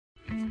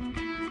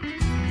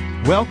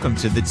Welcome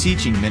to the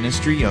teaching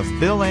ministry of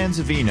Bill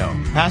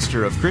Anzavino,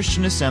 pastor of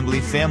Christian Assembly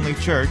Family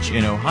Church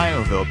in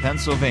Ohioville,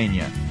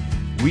 Pennsylvania.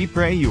 We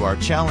pray you are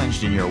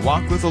challenged in your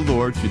walk with the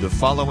Lord through the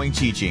following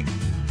teaching.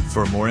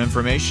 For more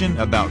information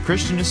about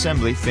Christian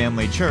Assembly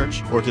Family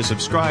Church or to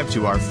subscribe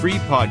to our free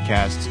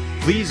podcasts,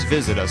 please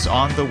visit us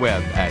on the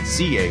web at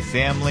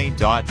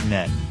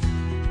cafamily.net.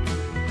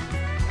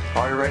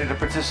 Are you ready to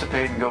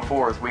participate and go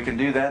forth? We can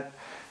do that,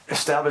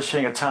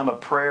 establishing a time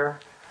of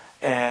prayer.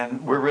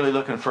 And we're really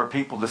looking for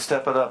people to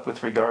step it up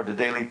with regard to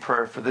daily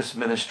prayer for this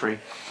ministry,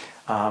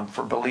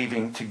 for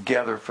believing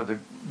together for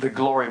the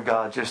glory of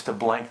God just to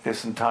blank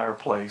this entire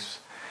place.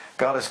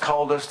 God has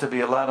called us to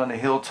be a light on a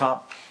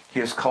hilltop. He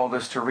has called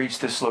us to reach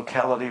this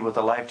locality with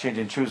the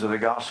life-changing truths of the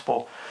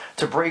gospel,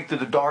 to break through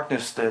the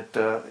darkness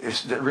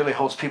that really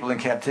holds people in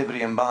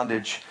captivity and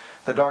bondage,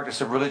 the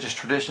darkness of religious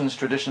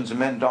traditions of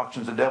men,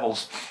 doctrines of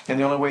devils. And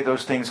the only way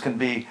those things can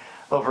be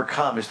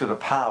overcome is through the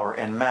power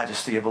and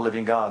majesty of the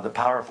living God, the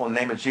powerful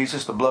name of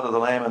Jesus, the blood of the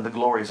Lamb, and the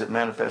glories that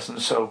manifest.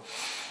 And so,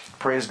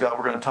 praise God,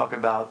 we're going to talk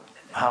about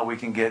how we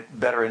can get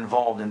better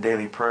involved in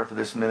daily prayer for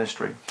this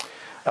ministry.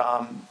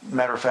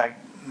 Matter of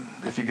fact,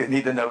 if you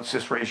need the notes,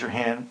 just raise your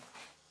hand.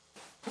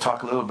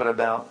 Talk a little bit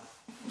about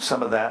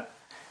some of that,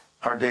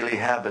 our daily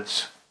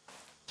habits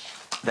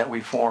that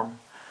we form.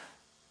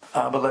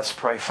 But let's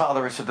pray.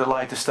 Father, it's a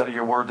delight to study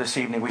your word this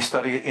evening. We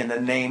study it in the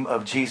name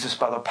of Jesus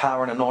by the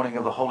power and anointing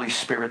of the Holy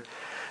Spirit.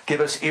 Give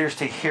us ears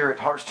to hear it,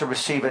 hearts to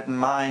receive it,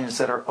 minds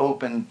that are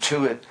open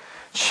to it.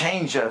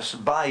 Change us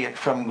by it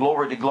from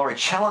glory to glory.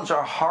 Challenge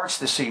our hearts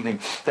this evening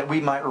that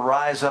we might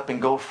rise up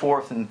and go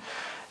forth and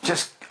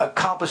just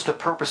accomplish the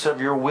purpose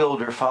of your will,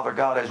 dear Father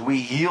God, as we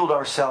yield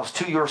ourselves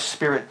to your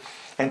Spirit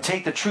and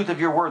take the truth of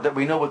your word that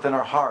we know within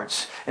our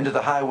hearts into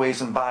the highways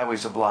and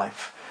byways of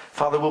life.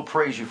 Father, we'll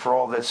praise you for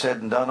all that's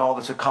said and done, all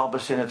that's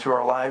accomplished in and through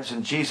our lives.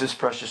 In Jesus'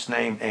 precious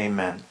name,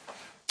 amen.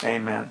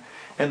 Amen.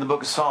 In the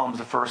book of Psalms,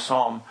 the first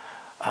psalm,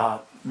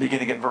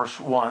 beginning at verse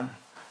 1,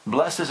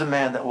 blessed is a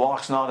man that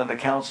walks not in the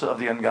counsel of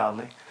the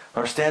ungodly,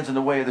 nor stands in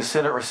the way of the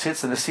sinner, or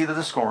sits in the seat of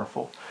the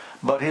scornful.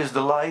 But his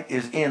delight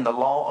is in the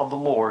law of the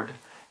Lord,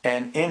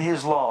 and in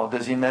his law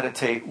does he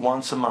meditate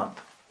once a month,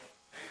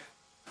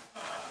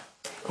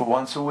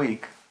 once a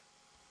week.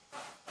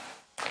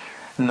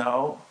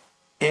 No.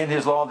 In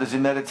his law does he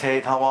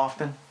meditate how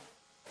often?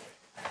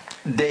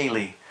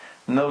 Daily.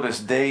 Notice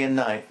day and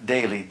night.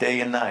 Daily,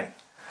 day and night.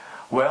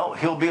 Well,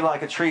 he'll be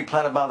like a tree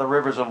planted by the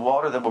rivers of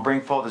water that will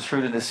bring forth his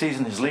fruit in the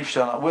season. His leaf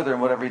shall not wither,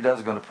 and whatever he does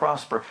is going to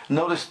prosper.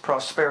 Notice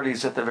prosperity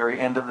is at the very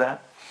end of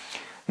that.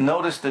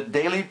 Notice the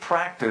daily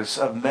practice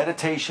of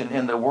meditation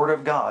in the Word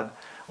of God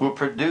will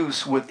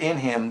produce within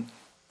him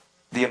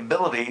the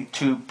ability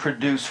to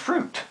produce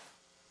fruit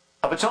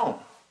of its own.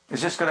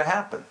 It's just going to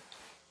happen.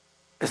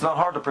 It's not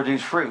hard to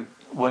produce fruit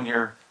when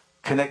you're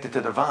connected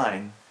to the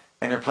vine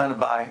and you're planted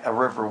by a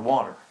river of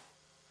water.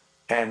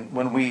 And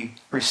when we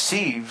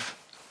receive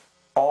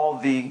all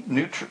the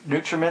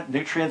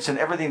nutrients and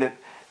everything that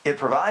it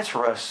provides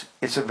for us,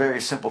 it's a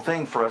very simple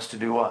thing for us to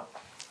do what?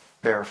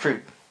 Bear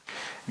fruit.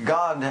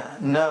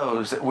 God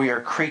knows that we are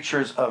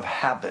creatures of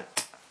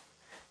habit.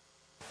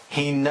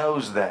 He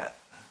knows that.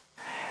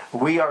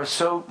 We are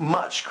so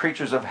much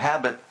creatures of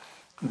habit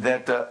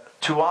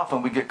that too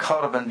often we get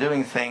caught up in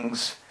doing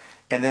things,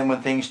 and then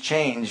when things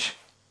change,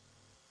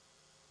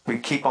 we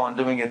keep on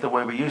doing it the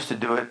way we used to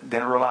do it,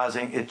 then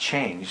realizing it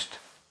changed.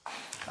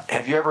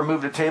 Have you ever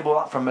moved a table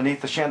out from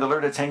beneath the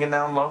chandelier that's hanging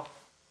down low?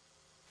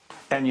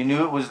 And you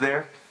knew it was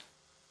there?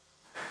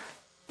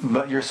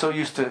 But you're so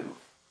used to,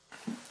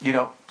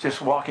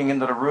 just walking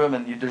into the room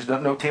and there's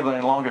no table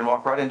any longer, and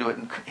walk right into it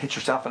and hit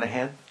yourself in the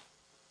head?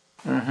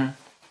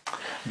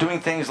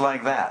 Doing things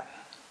like that.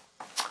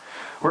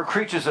 We're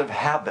creatures of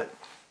habit.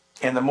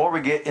 And the more we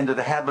get into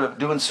the habit of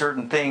doing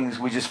certain things,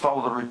 we just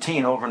follow the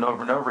routine over and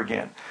over and over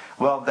again.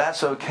 Well,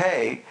 that's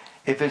okay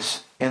if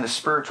it's in the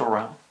spiritual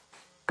realm.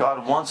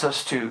 God wants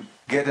us to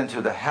get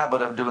into the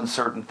habit of doing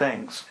certain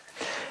things.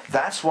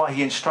 That's why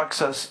he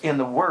instructs us in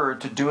the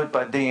Word to do it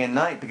by day and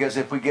night, because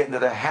if we get into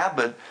the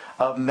habit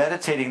of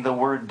meditating the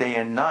Word day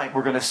and night,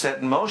 we're going to set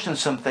in motion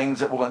some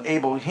things that will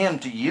enable him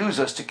to use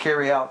us to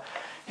carry out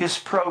his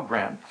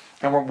program.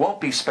 And we won't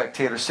be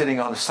spectators sitting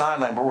on the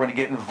sideline, but we're going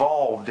to get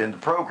involved in the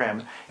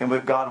program and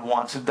what God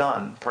wants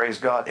done. Praise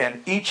God.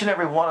 And each and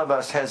every one of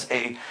us has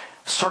a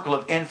circle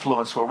of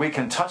influence where we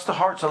can touch the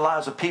hearts and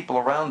lives of people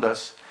around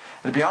us.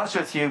 And to be honest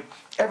with you,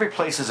 every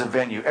place is a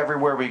venue,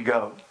 everywhere we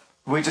go.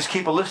 We just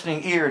keep a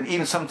listening ear and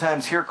even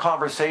sometimes hear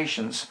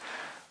conversations.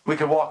 We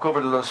could walk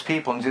over to those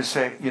people and just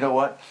say, you know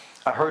what?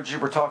 I heard you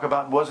were talking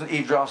about, wasn't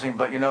eavesdropping,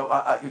 but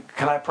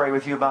can I pray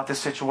with you about this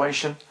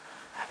situation?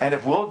 And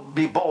if we'll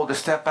be bold to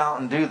step out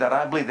and do that,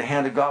 I believe the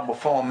hand of God will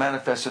fall and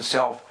manifest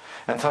itself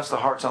and touch the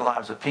hearts and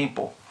lives of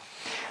people.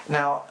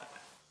 Now,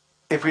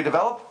 if we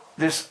develop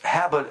this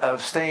habit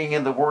of staying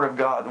in the Word of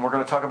God, and we're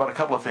going to talk about a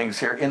couple of things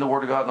here, in the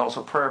Word of God and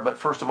also prayer, but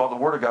first of all, the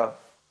Word of God,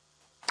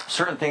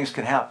 certain things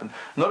can happen.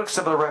 Notice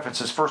some of the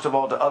references, first of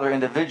all, to other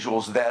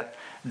individuals that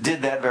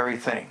did that very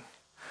thing.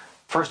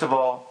 First of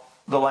all,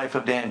 the life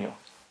of Daniel.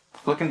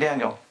 Look in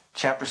Daniel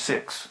chapter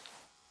 6.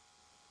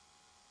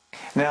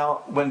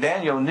 Now, when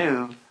Daniel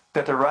knew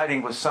that the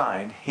writing was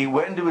signed, he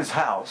went into his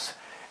house,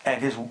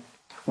 and his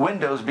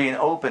windows being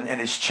open in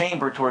his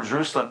chamber towards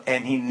Jerusalem,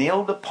 and he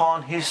kneeled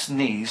upon his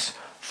knees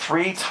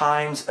 3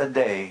 times a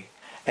day,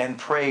 and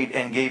prayed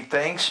and gave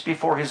thanks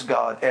before his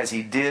God as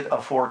he did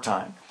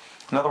aforetime.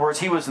 In other words,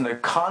 he was in the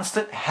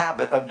constant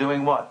habit of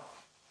doing what?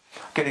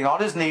 Getting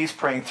on his knees,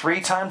 praying 3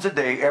 times a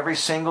day, every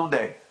single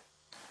day.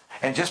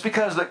 And just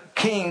because the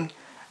king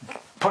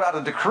put out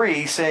a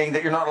decree saying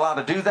that you're not allowed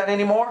to do that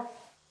anymore,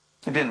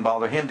 it didn't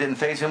bother him, didn't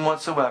faze him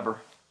whatsoever.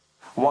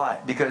 Why?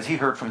 Because he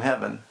heard from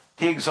heaven.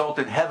 He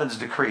exalted heaven's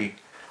decree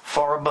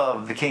far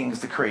above the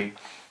king's decree.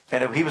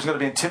 And if he was going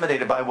to be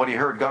intimidated by what he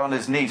heard, got on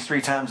his knees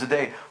 3 times a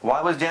day.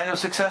 Why was Daniel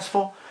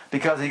successful?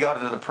 Because he got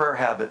into the prayer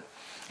habit.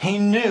 He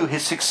knew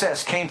his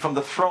success came from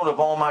the throne of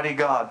Almighty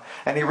God.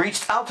 And he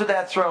reached out to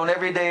that throne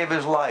every day of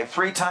his life,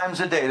 3 times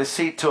a day, to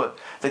see to it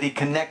that he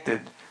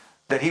connected,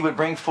 that he would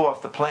bring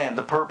forth the plan,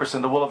 the purpose,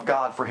 and the will of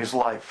God for his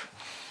life.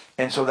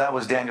 And so that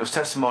was Daniel's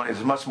testimony.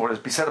 There's much more to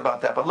be said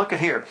about that. But look at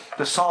here,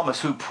 the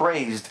psalmist who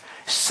praised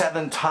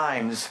 7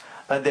 times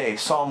a day.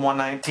 Psalm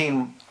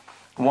 119,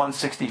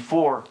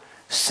 164.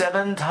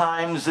 7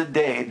 times a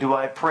day do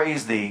I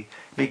praise thee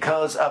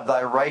because of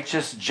thy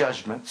righteous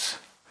judgments.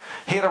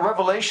 He had a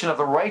revelation of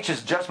the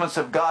righteous judgments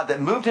of God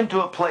that moved him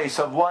to a place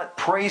of what?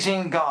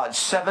 Praising God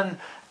 7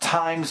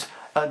 times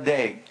a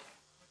day.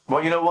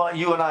 Well, you know what?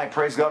 You and I,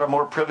 praise God, are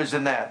more privileged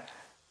than that.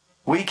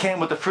 We can,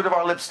 with the fruit of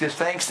our lips, give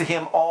thanks to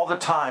Him all the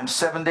time,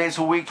 7 days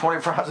a week,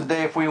 24 hours a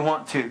day if we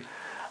want to,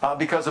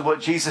 because of what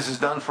Jesus has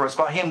done for us.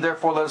 By Him,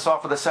 therefore, let us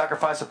offer the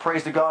sacrifice of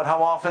praise to God.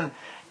 How often?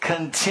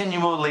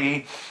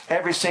 Continually,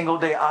 every single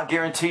day. I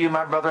guarantee you,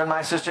 my brother and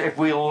my sister, if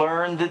we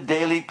learn the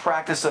daily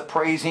practice of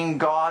praising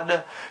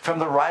God from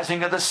the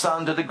rising of the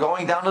sun to the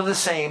going down of the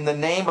same, the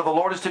name of the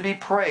Lord is to be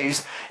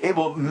praised, it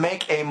will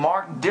make a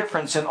marked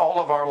difference in all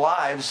of our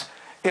lives.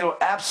 It'll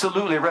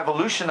absolutely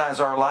revolutionize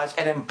our lives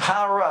and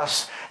empower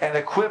us and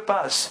equip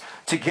us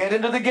to get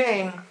into the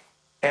game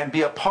and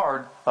be a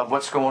part of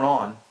what's going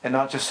on and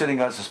not just sitting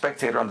as a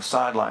spectator on the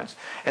sidelines.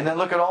 And then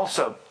look at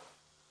also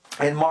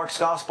in Mark's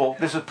Gospel,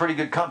 this is pretty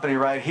good company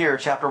right here,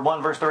 chapter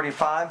 1, verse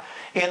 35.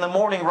 In the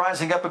morning,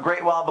 rising up a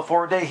great while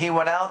before day, he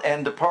went out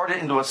and departed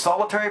into a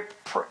solitary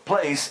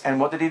place. And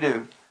what did he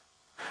do?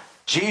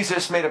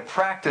 Jesus made a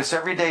practice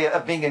every day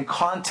of being in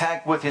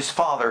contact with His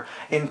Father,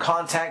 in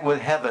contact with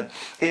heaven.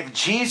 If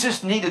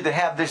Jesus needed to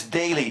have this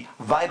daily,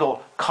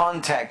 vital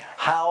contact,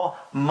 how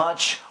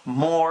much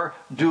more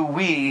do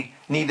we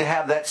need to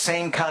have that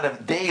same kind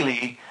of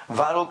daily,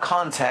 vital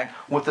contact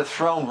with the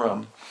throne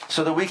room,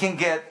 so that we can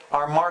get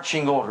our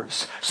marching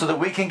orders, so that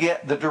we can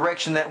get the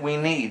direction that we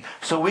need,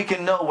 so we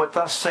can know what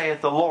thus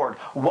saith the Lord.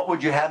 What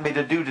would you have me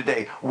to do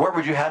today? Where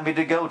would you have me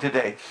to go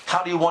today?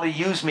 How do you want to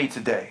use me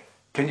today?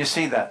 Can you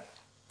see that?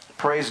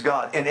 Praise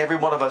God. And every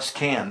one of us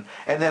can.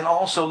 And then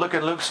also look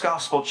at Luke's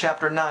Gospel,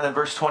 chapter 9 and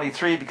verse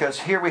 23,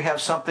 because here we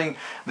have something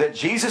that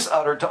Jesus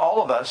uttered to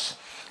all of us.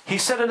 He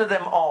said unto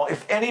them all,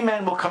 if any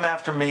man will come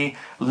after me,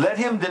 let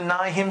him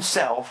deny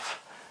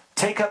himself,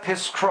 take up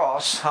his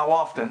cross, how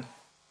often?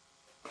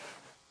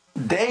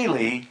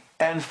 Daily,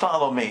 and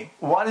follow me.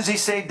 Why does he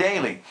say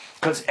daily?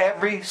 Because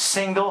every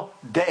single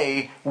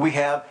day we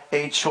have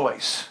a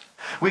choice.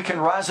 We can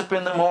rise up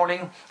in the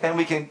morning and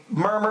we can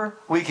murmur,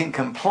 we can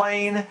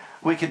complain,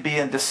 we can be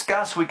in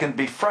disgust, we can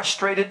be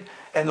frustrated,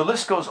 and the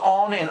list goes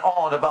on and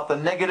on about the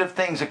negative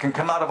things that can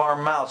come out of our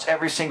mouths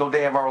every single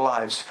day of our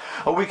lives.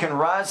 Or we can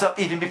rise up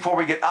even before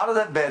we get out of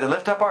that bed and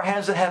lift up our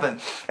hands to heaven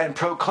and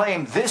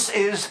proclaim, this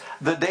is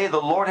the day the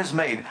Lord has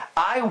made.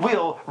 I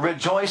will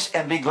rejoice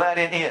and be glad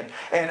in it.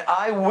 And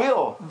I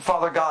will,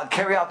 Father God,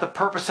 carry out the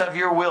purpose of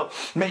your will.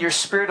 May your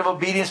spirit of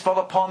obedience fall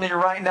upon me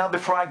right now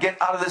before I get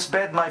out of this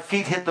bed, my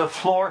feet hit the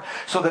floor,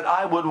 so that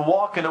I would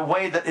walk in a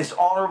way that is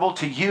honorable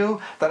to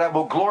you, that I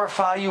will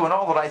glorify you in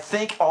all that I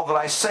think, all that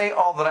I say,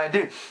 all that I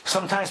do.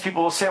 Sometimes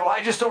people will say, well,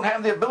 I just don't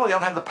have the ability, I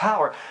don't have the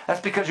power.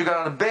 That's because you got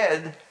out of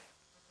bed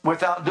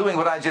without doing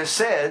what I just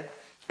said,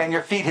 and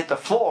your feet hit the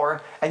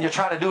floor, and you're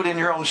trying to do it in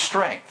your own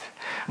strength.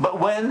 But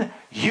when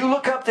you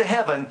look up to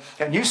heaven,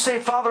 and you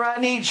say, Father, I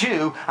need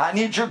you, I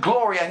need your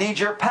glory, I need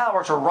your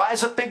power to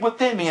rise up big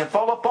within me and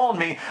fall upon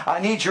me, I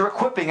need your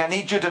equipping, I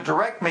need you to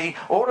direct me,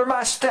 order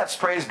my steps,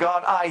 praise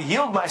God, I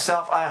yield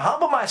myself, I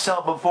humble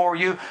myself before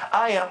you,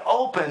 I am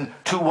open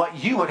to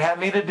what you would have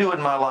me to do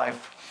in my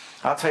life.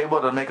 I'll tell you what,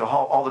 it'll make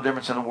all the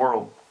difference in the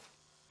world.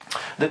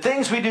 The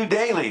things we do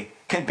daily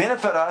can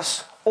benefit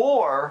us,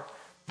 or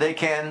they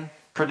can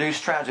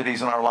produce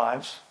tragedies in our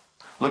lives.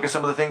 Look at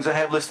some of the things I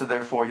have listed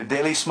there for you.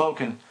 Daily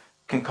smoking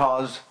can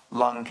cause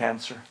lung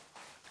cancer.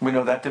 We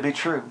know that to be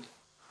true.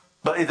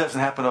 But it doesn't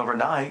happen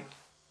overnight.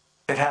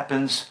 It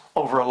happens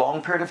over a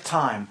long period of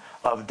time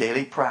of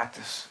daily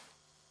practice.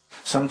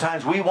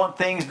 Sometimes we want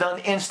things done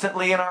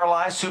instantly in our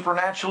lives,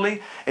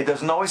 supernaturally. It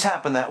doesn't always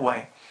happen that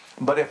way.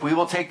 But if we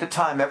will take the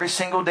time every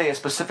single day, a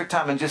specific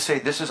time, and just say,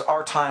 this is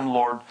our time,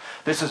 Lord.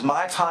 This is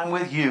my time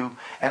with you,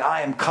 and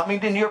I am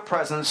coming into your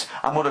presence.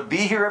 I'm going to be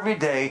here every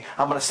day.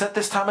 I'm going to set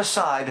this time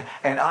aside,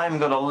 and I'm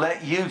going to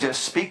let you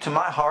just speak to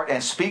my heart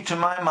and speak to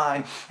my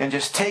mind, and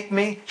just take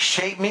me,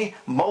 shape me,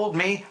 mold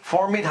me,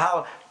 form me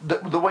how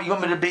the way you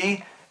want me to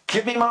be.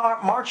 Give me my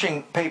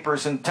marching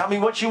papers and tell me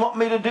what you want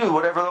me to do,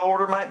 whatever the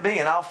order might be,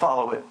 and I'll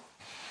follow it.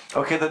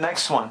 Okay, the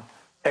next one.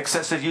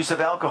 Excessive use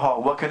of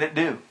alcohol. What can it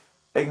do?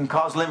 It can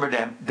cause liver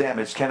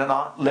damage, can it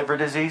not? Liver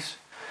disease.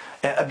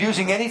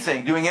 Abusing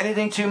anything, doing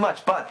anything too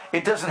much. But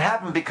it doesn't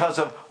happen because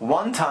of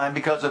one time,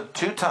 because of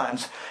 2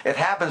 times. It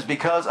happens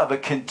because of a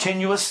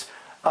continuous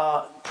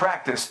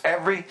practice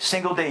every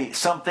single day,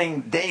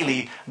 something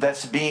daily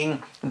that's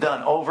being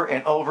done over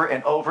and over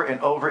and over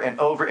and over and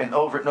over and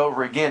over and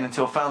over again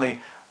until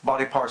finally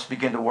body parts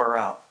begin to wear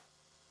out.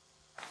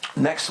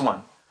 Next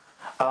one.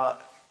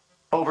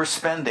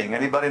 Overspending.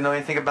 Anybody know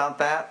anything about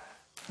that?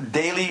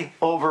 Daily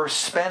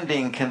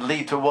overspending can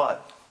lead to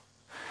what?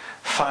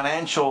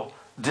 Financial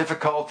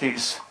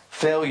difficulties,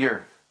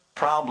 failure,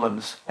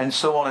 problems, and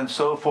so on and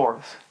so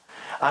forth.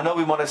 I know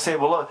we want to say,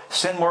 well, look,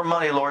 send more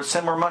money, Lord,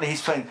 send more money.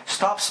 He's saying,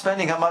 stop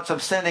spending how much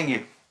I'm sending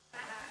you.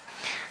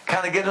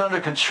 Kind of get it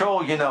under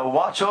control,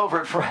 watch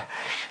over it.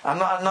 I'm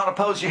not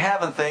opposed to you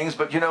having things,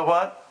 but you know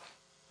what?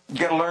 You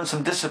got to learn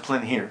some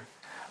discipline here.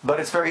 But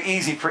it's very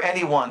easy for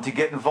anyone to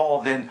get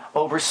involved in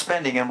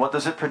overspending. And what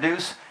does it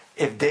produce?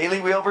 If daily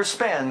we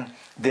overspend,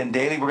 then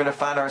daily we're going to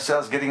find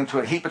ourselves getting into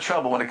a heap of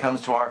trouble when it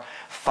comes to our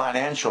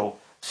financial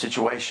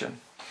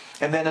situation.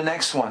 And then the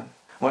next one,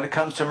 when it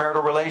comes to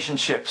marital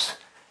relationships,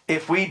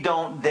 if we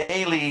don't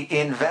daily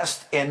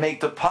invest and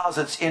make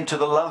deposits into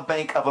the love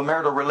bank of a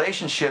marital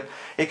relationship,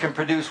 it can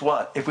produce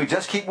what? If we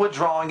just keep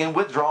withdrawing and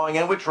withdrawing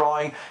and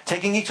withdrawing,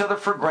 taking each other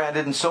for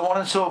granted and so on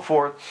and so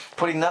forth,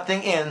 putting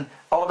nothing in,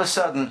 all of a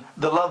sudden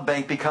the love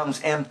bank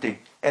becomes empty.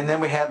 And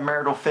then we have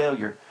marital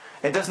failure.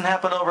 It doesn't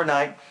happen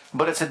overnight,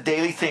 but it's a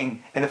daily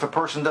thing. And if a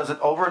person does it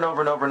over and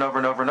over and over and over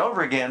and over and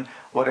over again,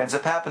 what ends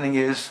up happening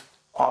is,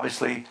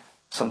 obviously,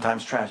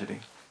 sometimes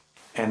tragedy.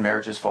 And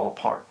marriages fall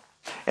apart.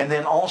 And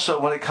then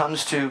also when it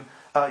comes to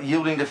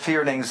yielding to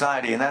fear and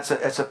anxiety, and that's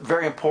a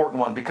very important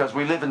one, because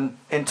we live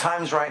in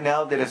times right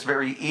now that it's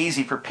very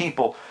easy for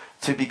people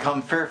to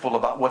become fearful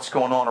about what's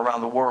going on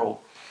around the world.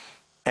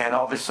 And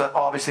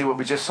obviously what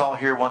we just saw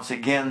here once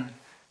again,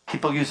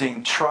 people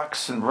using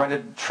trucks and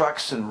rented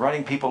trucks and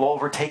running people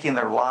over, taking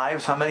their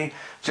lives. How many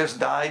just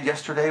died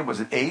yesterday? Was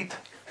it 8?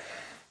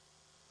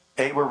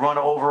 8 were run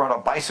over on a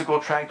bicycle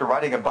track. They're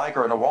riding a bike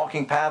or on a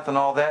walking path and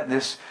all that. And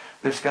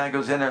this guy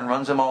goes in there and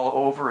runs them all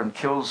over and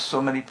kills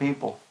so many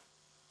people.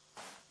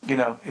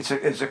 It's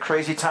a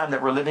crazy time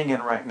that we're living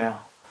in right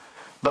now.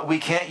 But we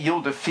can't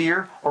yield to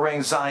fear or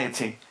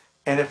anxiety.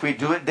 And if we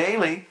do it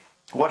daily,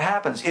 what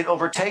happens? It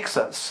overtakes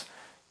us.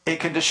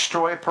 It can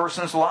destroy a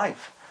person's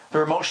life.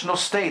 Their emotional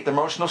state, their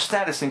emotional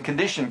status and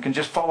condition can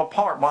just fall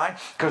apart. Why?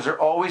 Because they're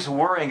always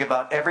worrying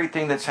about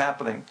everything that's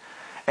happening.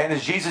 And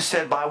as Jesus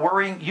said, by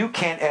worrying, you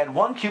can't add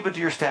 1 cubit to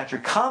your stature.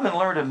 Come and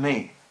learn of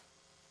me.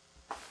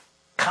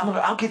 Come and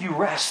I'll give you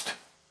rest.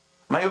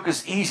 My yoke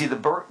is easy, the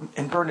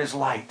burden is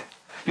light.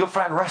 You'll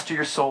find rest to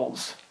your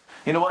souls.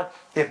 You know what?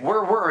 If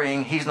we're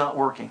worrying, he's not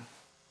working.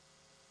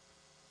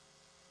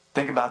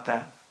 Think about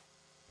that.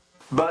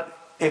 But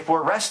if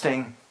we're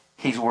resting,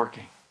 he's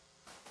working.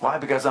 Why?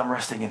 Because I'm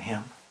resting in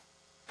him.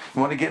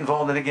 You want to get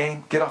involved in a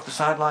game? Get off the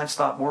sideline,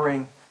 stop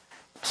worrying.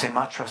 Say,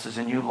 my trust is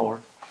in you,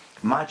 Lord.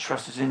 My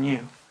trust is in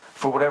you.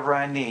 For whatever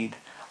I need,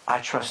 I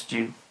trust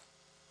you.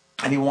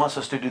 And he wants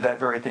us to do that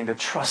very thing, to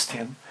trust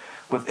him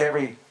with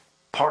every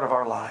part of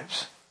our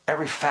lives,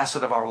 every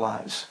facet of our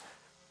lives.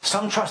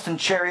 Some trust in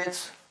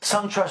chariots,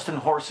 some trust in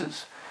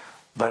horses,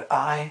 but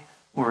I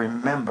will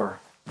remember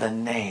the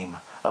name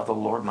of the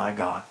Lord my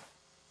God.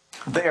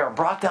 They are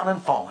brought down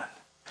and fallen,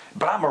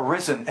 but I'm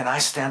arisen and I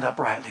stand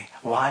uprightly.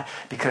 Why?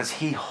 Because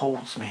he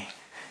holds me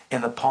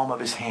in the palm of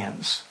his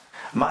hands.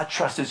 My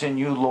trust is in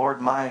you,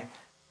 Lord. My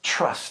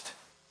trust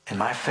and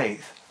my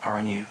faith are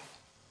in you.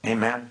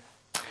 Amen.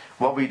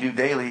 What we do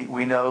daily,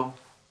 we know,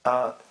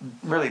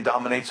 really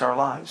dominates our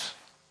lives.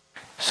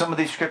 Some of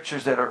these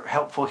scriptures that are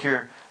helpful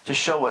here to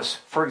show us,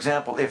 for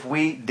example, if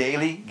we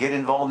daily get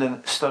involved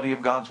in study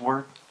of God's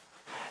Word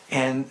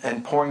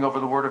and poring over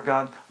the Word of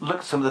God, look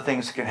at some of the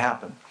things that can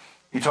happen.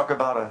 You talk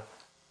about a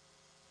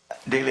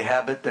daily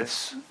habit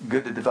that's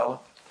good to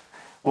develop.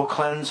 We'll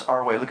cleanse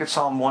our way. Look at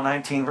Psalm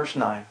 119, verse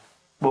 9.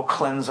 We'll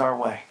cleanse our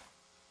way.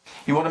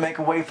 You want to make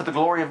a way for the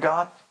glory of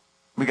God?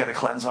 We got to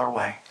cleanse our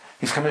way.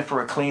 He's coming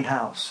for a clean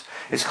house.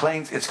 It's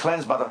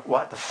cleansed by the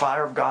what? The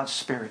fire of God's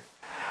Spirit.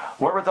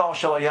 Wherewithal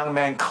shall a young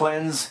man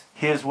cleanse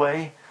his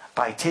way?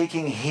 By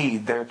taking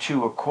heed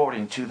thereto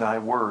according to thy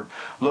word.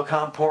 Look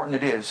how important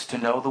it is to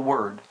know the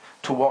word,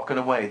 to walk in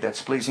a way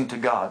that's pleasing to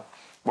God,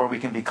 where we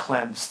can be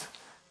cleansed.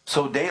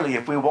 So daily,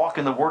 if we walk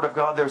in the Word of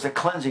God, there's a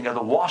cleansing of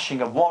the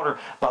washing of water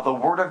by the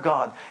Word of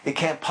God. It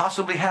can't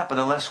possibly happen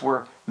unless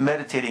we're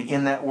meditating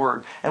in that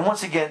Word. And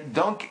once again,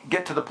 don't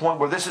get to the point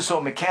where this is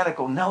so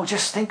mechanical. No,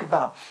 just think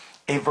about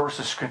a verse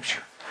of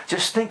Scripture.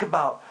 Just think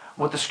about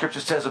what the Scripture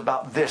says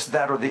about this,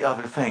 that, or the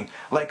other thing.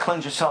 Like,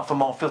 cleanse yourself from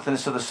all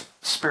filthiness of the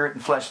spirit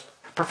and flesh,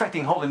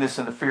 perfecting holiness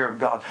in the fear of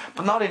God,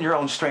 but not in your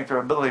own strength or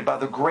ability, by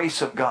the grace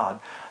of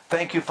God.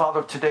 Thank you,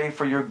 Father, today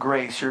for your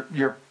grace,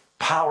 your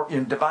power,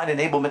 your divine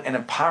enablement and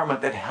empowerment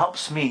that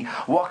helps me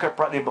walk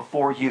uprightly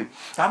before you.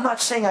 I'm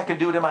not saying I can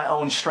do it in my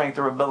own strength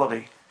or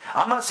ability.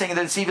 I'm not saying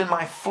that it's even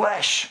my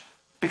flesh,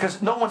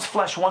 because no one's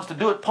flesh wants to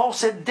do it. Paul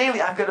said daily,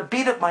 I've got to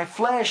beat up my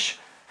flesh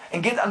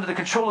and get under the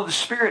control of the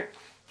Spirit.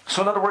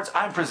 So in other words,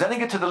 I'm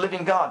presenting it to the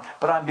living God,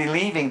 but I'm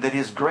believing that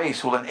His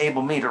grace will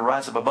enable me to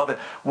rise up above it.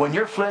 When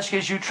your flesh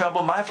gives you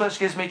trouble, my flesh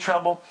gives me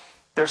trouble,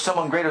 there's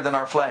someone greater than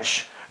our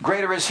flesh.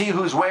 Greater is He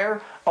who's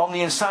where? On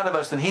the inside of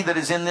us than he that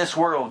is in this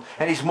world.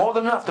 And He's more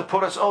than enough to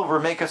put us over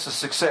and make us a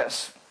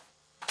success.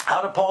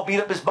 How did Paul beat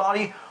up his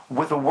body?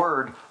 With the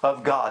Word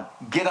of God.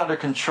 Get under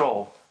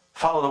control.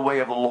 Follow the way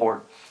of the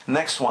Lord.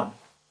 Next one.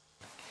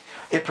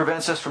 It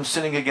prevents us from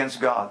sinning against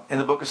God. In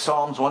the book of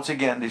Psalms, once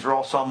again, these are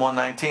all Psalm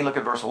 119. Look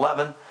at verse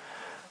 11.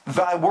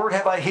 Thy word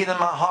have I hid in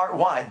my heart.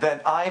 Why?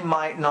 That I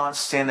might not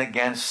sin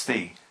against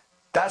Thee.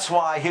 That's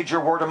why I hid your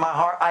word in my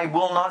heart. I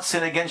will not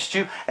sin against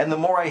you. And the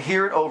more I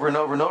hear it over and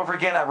over and over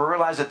again, I will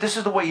realize that this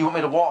is the way you want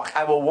me to walk.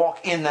 I will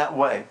walk in that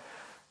way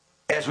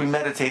as we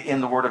meditate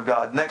in the Word of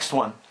God. Next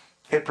one.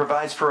 It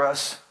provides for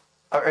us,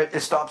 or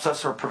it stops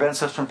us or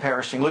prevents us from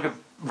perishing. Look at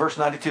verse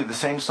 92, the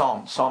same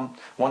Psalm, Psalm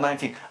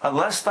 119.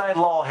 Unless thy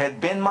law had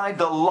been my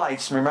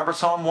delights, remember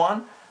Psalm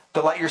 1?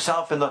 Delight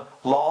yourself in the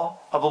law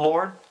of the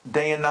Lord,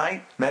 day and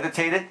night,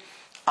 meditate it.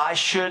 I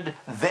should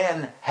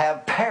then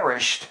have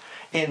perished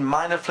in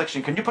mine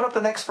affliction. Can you put up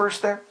the next verse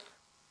there?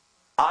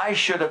 I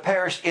should have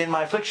perished in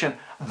my affliction.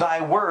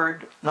 Thy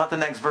word, not the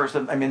next verse,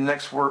 the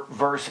next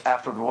verse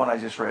after the one I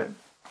just read.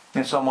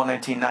 In Psalm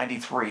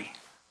 119:93.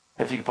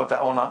 If you could put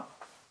that one up.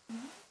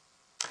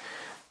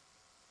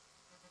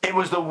 It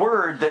was the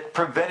word that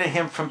prevented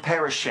him from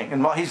perishing.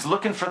 And while he's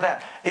looking for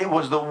that, it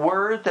was the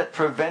word that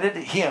prevented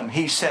him,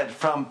 he said,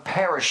 from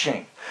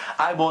perishing.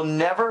 I will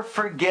never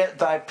forget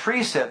thy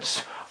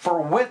precepts,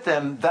 for with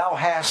them thou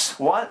hast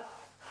what?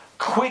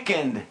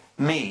 Quickened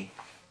me.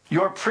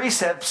 Your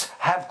precepts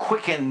have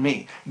quickened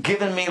me,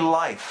 given me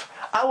life.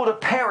 I would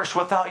have perished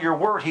without your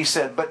word, he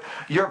said, but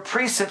your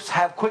precepts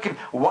have quickened.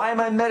 Why am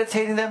I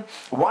meditating them?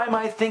 Why am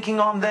I thinking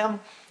on them?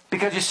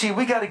 Because you see,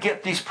 we got to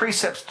get these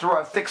precepts through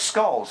our thick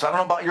skulls. I don't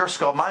know about your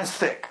skull. Mine's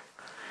thick.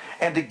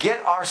 And to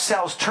get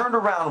ourselves turned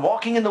around,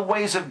 walking in the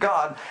ways of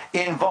God,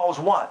 involves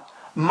what?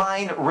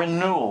 Mind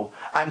renewal.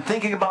 I'm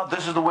thinking about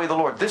this is the way of the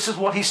Lord. This is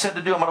what He said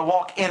to do. I'm going to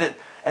walk in it.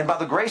 And by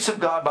the grace of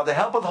God, by the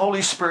help of the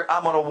Holy Spirit,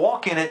 I'm going to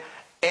walk in it.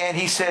 And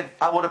He said,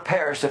 I would have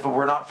perished if it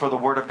were not for the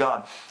Word of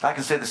God. I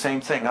can say the same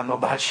thing. I don't know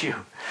about you.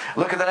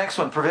 Look at the next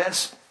one.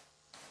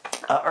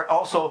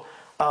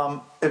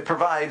 It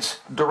provides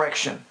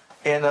direction.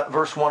 In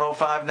verse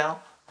 105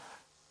 now,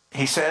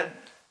 he said,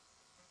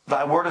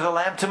 thy word is a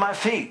lamp to my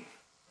feet.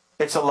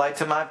 It's a light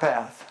to my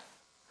path.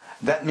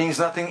 That means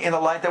nothing in the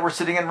light that we're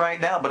sitting in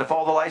right now. But if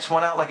all the lights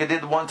went out like it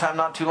did one time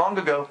not too long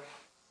ago,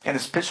 and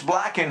it's pitch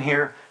black in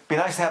here, it'd be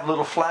nice to have a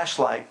little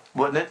flashlight,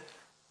 wouldn't it?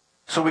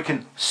 So we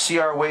can see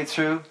our way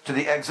through to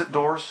the exit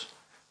doors.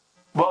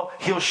 Well,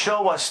 He'll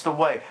show us the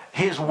way.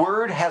 His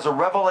word has a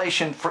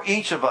revelation for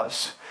each of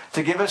us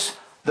to give us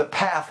the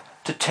path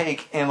to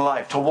take in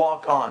life, to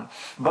walk on.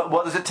 But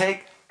what does it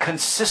take?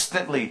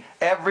 Consistently,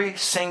 every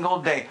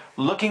single day,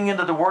 looking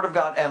into the Word of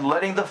God and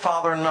letting the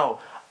Father know,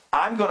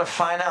 I'm going to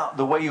find out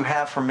the way you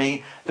have for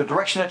me, the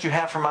direction that you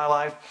have for my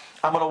life.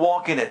 I'm going to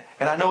walk in it.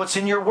 And I know it's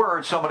in your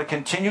Word, so I'm going to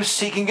continue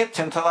seeking it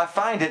until I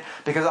find it,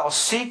 because I'll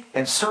seek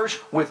and search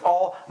with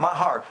all my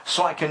heart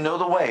so I can know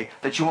the way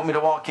that you want me to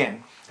walk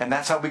in. And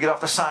that's how we get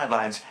off the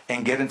sidelines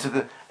and get into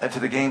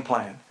the game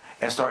plan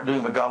and start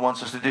doing what God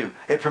wants us to do.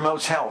 It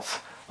promotes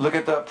health. Look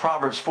at the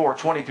Proverbs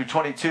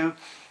 4:20-22.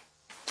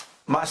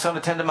 My son,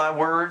 attend to my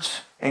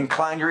words.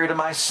 Incline your ear to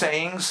my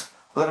sayings.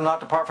 Let them not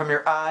depart from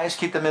your eyes.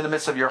 Keep them in the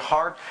midst of your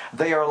heart.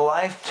 They are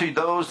life to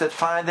those that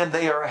find them.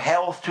 They are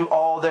health to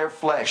all their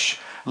flesh.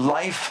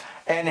 Life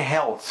and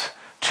health.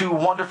 Two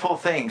wonderful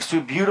things.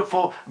 Two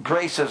beautiful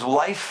graces.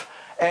 Life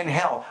and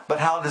health. But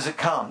how does it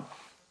come?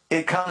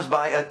 It comes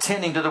by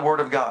attending to the Word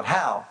of God.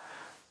 How?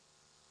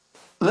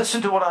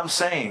 Listen to what I'm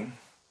saying.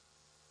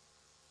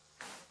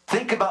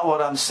 Think about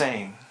what I'm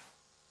saying.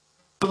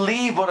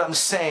 Believe what I'm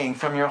saying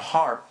from your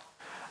heart.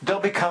 They'll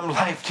become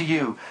life to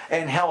you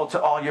and health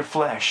to all your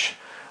flesh.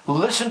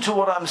 Listen to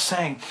what I'm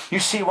saying. You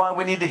see why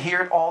we need to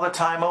hear it all the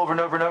time over and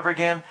over and over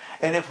again?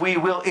 And if we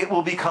will, it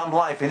will become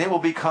life and it will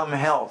become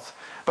health.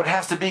 But it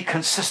has to be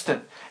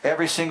consistent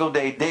every single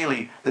day,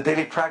 daily, the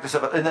daily practice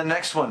of it. And the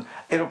next one,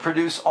 it'll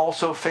produce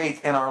also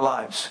faith in our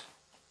lives.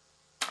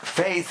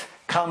 Faith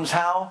comes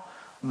how?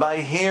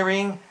 By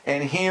hearing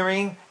and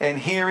hearing and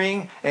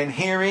hearing and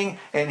hearing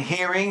and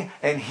hearing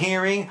and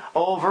hearing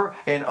over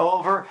and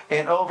over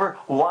and over.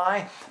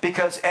 Why?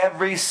 Because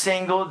every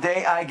single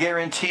day, I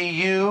guarantee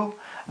you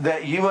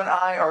that you and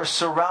I are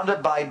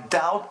surrounded by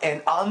doubt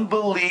and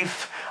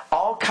unbelief,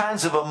 all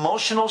kinds of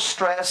emotional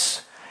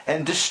stress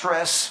and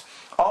distress,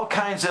 all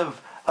kinds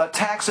of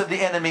attacks of the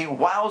enemy,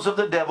 wiles of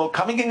the devil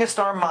coming against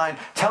our mind,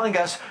 telling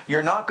us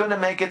you're not going to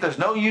make it, there's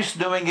no use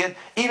doing it,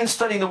 even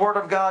studying the Word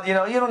of God, you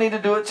don't need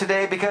to do it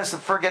today because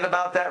forget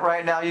about that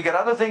right now. You got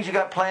other things you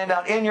got planned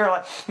out in your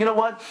life. You know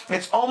what?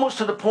 It's almost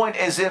to the point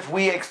as if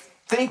we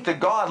think that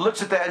God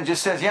looks at that and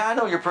just says, yeah, I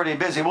know you're pretty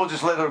busy, we'll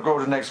just let it go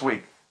to next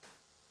week.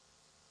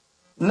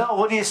 No,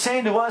 what he is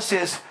saying to us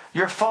is,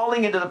 you're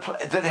falling into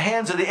the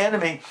hands of the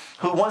enemy,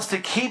 who wants to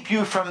keep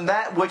you from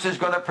that which is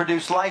going to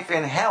produce life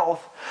and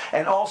health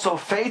and also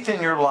faith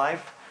in your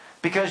life.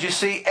 Because you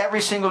see,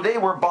 every single day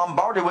we're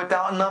bombarded with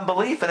doubt and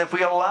unbelief. And if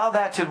we allow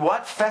that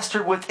to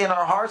fester within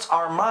our hearts,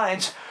 our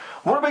minds,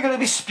 what are we going to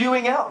be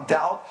spewing out?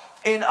 Doubt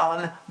and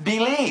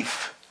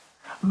unbelief.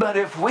 But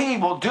if we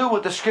will do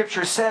what the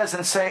Scripture says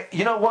and say,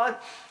 you know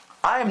what?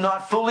 I am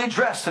not fully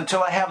dressed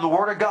until I have the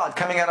Word of God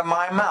coming out of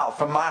my mouth,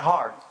 from my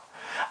heart.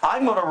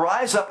 I'm going to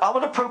rise up, I'm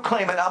going to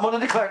proclaim it, I'm going to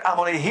declare it, I'm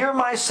going to hear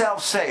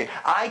myself say,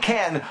 I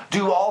can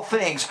do all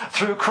things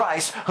through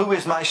Christ who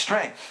is my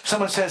strength.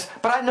 Someone says,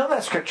 but I know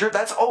that Scripture,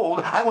 that's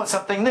old, I want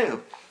something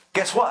new.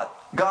 Guess what?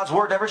 God's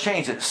Word never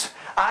changes.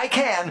 I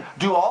can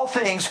do all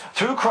things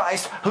through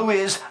Christ who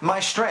is my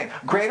strength.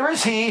 Greater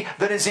is He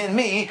that is in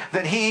me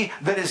than he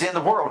that is in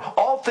the world.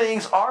 All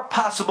things are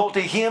possible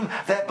to him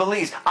that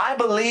believes. I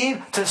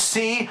believe to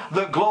see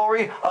the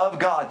glory of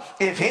God.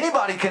 If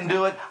anybody can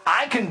do it,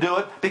 I can do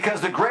it,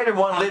 because the greater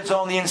one lives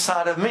on the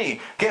inside of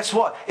me. Guess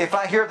what? If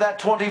I hear that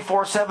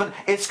 24/7,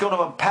 it's going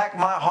to impact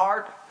my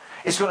heart.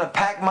 It's going to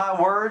pack my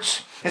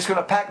words. It's going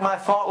to pack my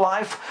thought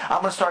life.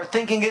 I'm going to start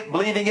thinking it,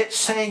 believing it,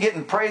 saying it,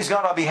 and praise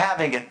God, I'll be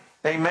having it.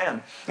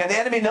 Amen. And the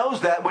enemy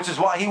knows that, which is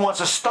why he wants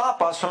to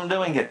stop us from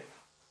doing it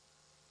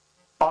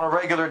on a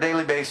regular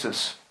daily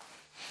basis.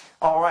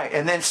 All right.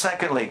 And then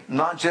secondly,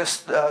 not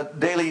just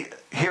daily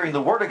hearing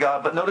the Word of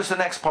God, but notice the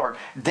next part,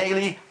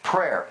 daily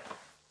prayer.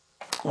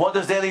 What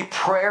does daily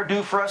prayer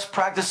do for us?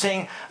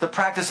 Practicing the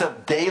practice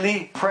of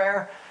daily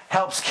prayer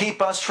helps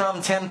keep us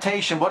from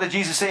temptation. What did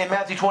Jesus say in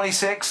Matthew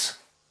 26?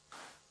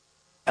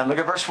 And look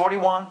at verse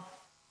 41.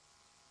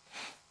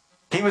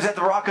 He was at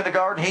the rock of the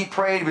garden. He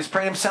prayed. He was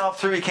praying himself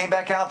through. He came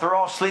back out. They're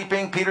all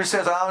sleeping. Peter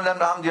says,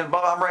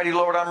 I'm ready,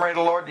 Lord. I'm ready,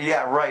 Lord.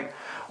 Yeah, right.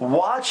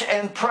 Watch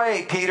and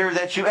pray, Peter,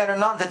 that you enter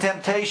not into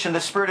temptation. The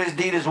spirit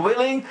indeed is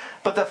willing,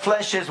 but the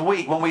flesh is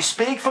weak. When we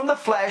speak from the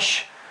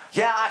flesh,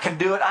 yeah, I can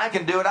do it. I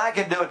can do it. I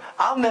can do it.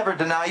 I'll never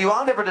deny you.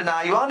 I'll never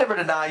deny you. I'll never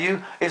deny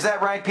you. Is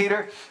that right,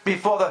 Peter?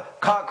 Before the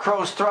cock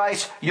crows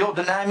thrice, you'll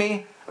deny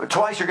me.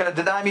 Twice, you're going to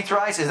deny me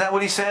thrice. Is that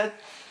what he said?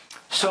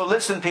 So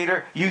listen,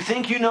 Peter, you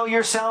think you know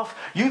yourself?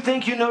 You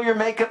think you know your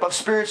makeup of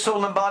spirit,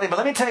 soul, and body? But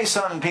let me tell you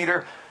something,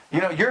 Peter.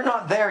 You're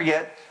not there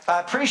yet.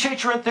 I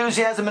appreciate your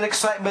enthusiasm and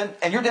excitement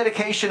and your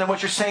dedication and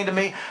what you're saying to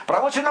me. But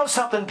I want you to know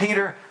something,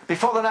 Peter.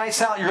 Before the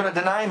night's out, you're going to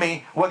deny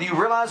me, whether you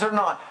realize it or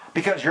not,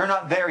 because you're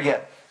not there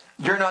yet.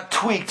 You're not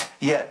tweaked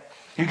yet.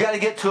 You've got to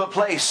get to a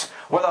place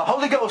where the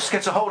Holy Ghost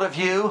gets a hold of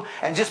you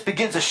and just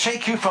begins to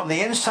shake you from the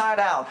inside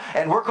out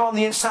and work on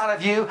the inside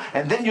of you,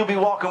 and then you'll be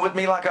walking with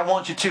me like I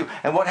want you to.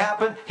 And what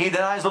happened? He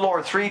denies the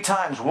Lord 3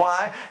 times.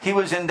 Why? He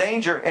was in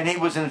danger and he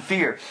was in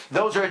fear.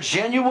 Those are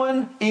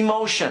genuine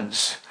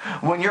emotions.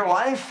 When your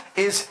life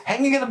is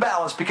hanging in the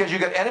balance because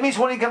you've got enemies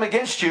wanting to come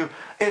against you,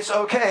 it's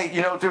okay,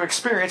 to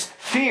experience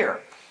fear.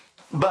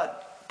 But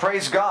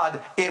praise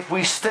God, if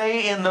we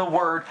stay in the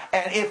Word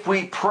and if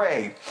we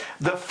pray,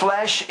 the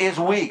flesh is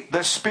weak,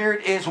 the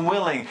spirit is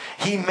willing.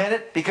 He meant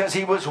it because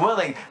he was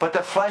willing, but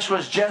the flesh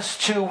was just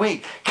too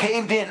weak,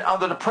 caved in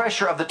under the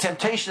pressure of the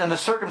temptation and the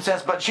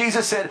circumstance. But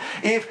Jesus said,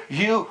 if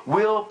you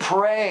will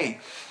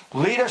pray,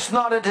 lead us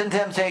not into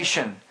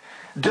temptation,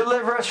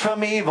 deliver us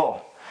from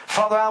evil.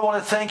 Father, I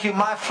want to thank you.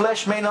 My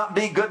flesh may not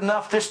be good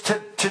enough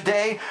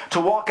today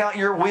to walk out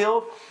your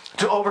will,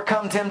 to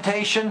overcome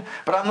temptation,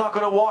 but I'm not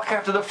going to walk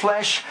after the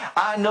flesh.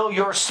 I know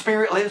your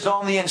Spirit lives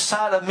on the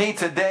inside of me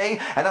today,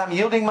 and I'm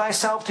yielding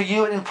myself to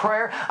you in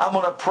prayer. I'm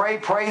going to pray,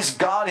 praise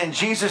God in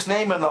Jesus'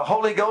 name and the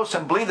Holy Ghost,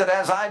 and believe that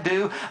as I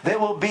do, there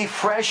will be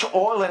fresh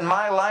oil in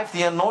my life,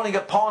 the anointing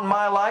upon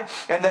my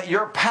life, and that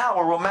your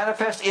power will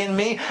manifest in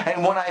me.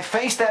 And when I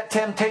face that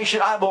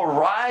temptation, I will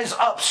rise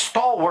up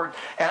stalwart,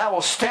 and I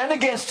will stand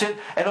against it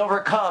and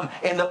overcome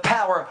in the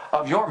power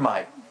of your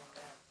might.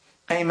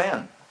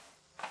 Amen.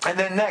 And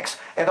then next,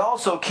 it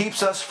also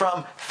keeps us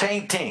from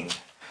fainting.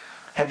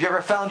 Have you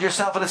ever found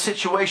yourself in a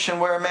situation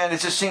where, man,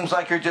 it just seems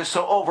like you're just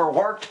so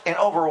overworked and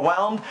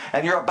overwhelmed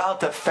and you're about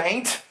to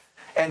faint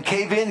and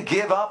cave in,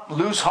 give up,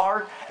 lose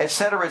heart,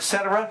 etc.,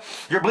 etc.?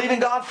 You're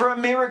believing God for a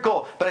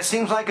miracle, but it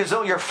seems like as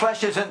though your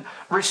flesh isn't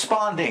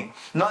responding,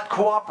 not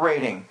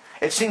cooperating.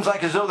 It seems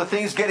like as though the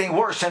thing's getting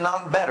worse and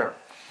not better.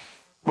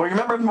 Well, you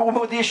remember the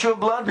woman with the issue of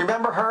blood?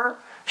 Remember her?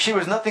 She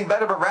was nothing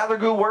better, but rather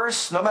grew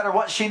worse. No matter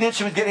what she did,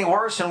 she was getting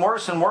worse and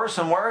worse and worse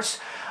and worse.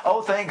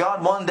 Oh, thank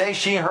God, one day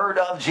she heard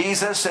of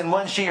Jesus, and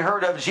when she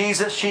heard of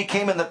Jesus, she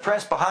came in the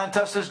press behind,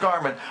 touched his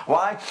garment.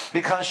 Why?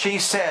 Because she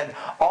said,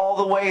 all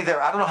the way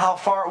there, I don't know how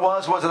far it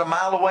was it a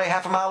mile away,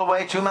 half a mile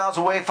away, 2 miles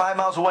away, 5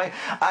 miles away?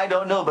 I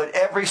don't know, but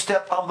every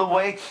step of the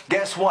way,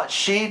 guess what?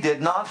 She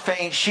did not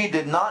faint, she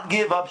did not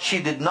give up,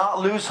 she did not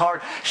lose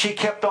heart. She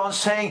kept on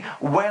saying,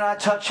 when I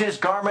touch his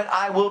garment,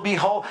 I will be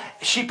whole.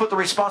 She put the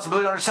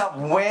responsibility on herself.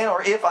 When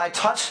or if I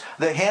touch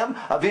the hem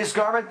of his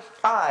garment,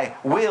 I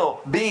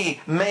will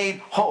be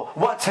made whole.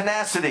 What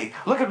tenacity.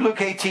 Look at Luke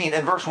 18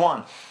 and verse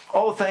 1.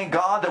 Oh, thank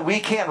God that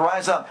we can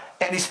rise up.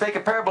 And he spake a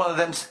parable unto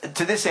them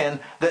to this end,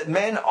 that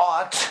men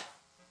ought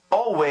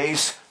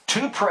always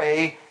to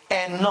pray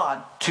and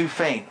not to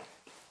faint.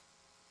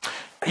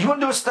 You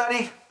want to do a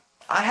study?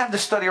 I have the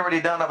study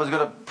already done. I was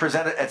going to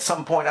present it at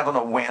some point. I don't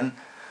know when.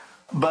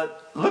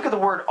 But look at the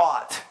word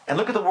ought and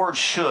look at the word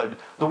should.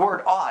 The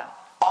word ought.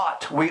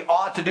 We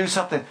ought to do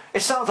something.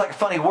 It sounds like a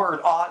funny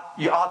word, ought.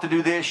 You ought to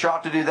do this, you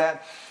ought to do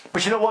that.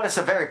 But you know what? It's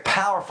a very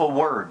powerful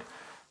word.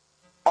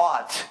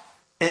 Ought.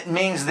 It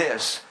means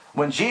this.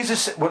 When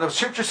the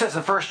scripture says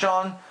in 1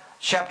 John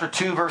chapter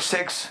 2, verse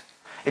 6,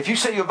 if you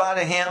say you abide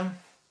in him,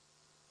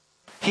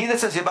 he that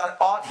says he abide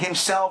ought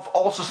himself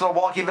also shall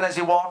walk even as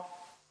he walked.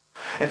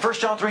 In 1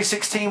 John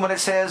 3:16, when it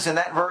says in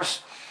that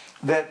verse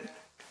that,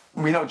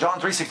 we know John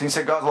 3:16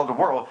 said God loved the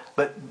world,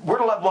 but we're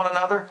to love one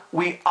another.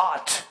 We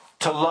ought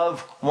to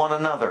love one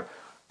another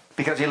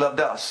because he loved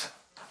us.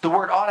 The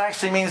word ought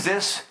actually means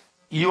this.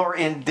 You are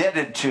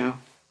indebted to.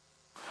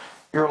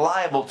 You're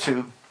liable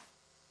to.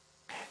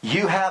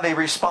 You have a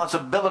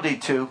responsibility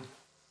to.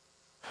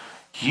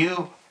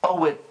 You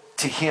owe it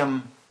to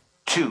him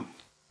to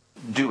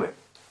do it.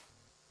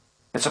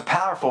 It's a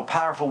powerful,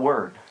 powerful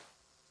word.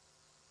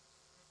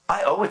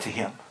 I owe it to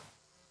him.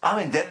 I'm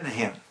indebted to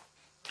him.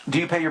 Do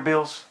you pay your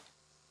bills?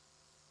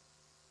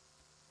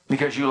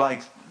 Because you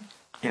like,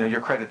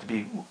 your credit to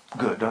be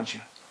good, don't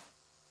you?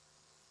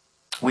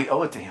 We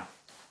owe it to him.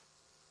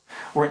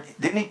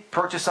 Didn't he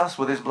purchase us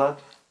with his blood?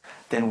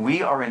 Then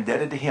we are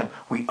indebted to him.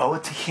 We owe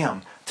it to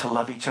him to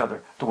love each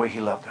other the way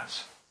he loved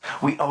us.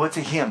 We owe it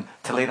to him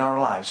to lay down our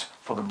lives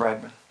for the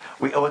brethren.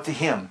 We owe it to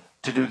him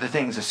to do the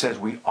things it says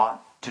we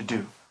ought to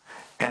do.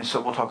 And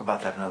so we'll talk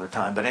about that another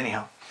time. But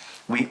anyhow,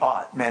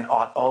 men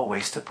ought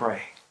always to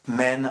pray.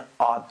 Men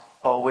ought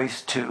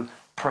always to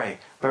pray.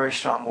 Very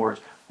strong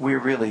words. We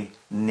really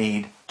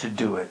need to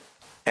do it.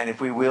 And if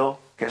we will,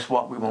 guess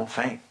what? We won't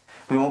faint.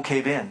 We won't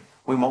cave in.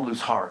 We won't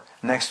lose heart.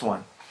 Next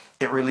one.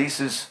 It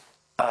releases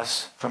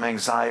us from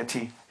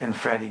anxiety and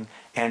fretting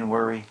and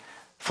worry.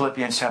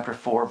 Philippians chapter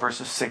 4,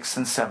 verses 6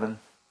 and 7.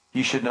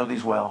 You should know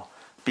these well.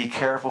 Be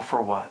careful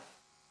for what?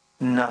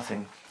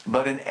 Nothing.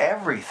 But in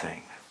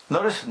everything.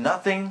 Notice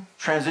nothing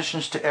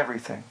transitions to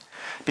everything.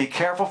 Be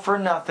careful for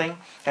nothing.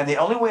 And the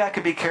only way I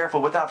could be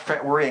careful without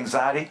fret, worry,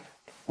 anxiety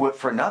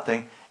for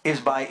nothing is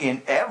by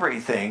in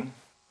everything,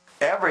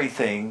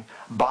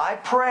 by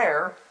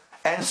prayer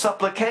and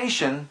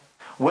supplication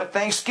with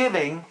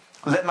thanksgiving,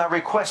 let my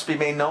requests be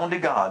made known to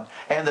God.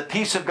 And the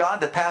peace of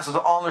God that passes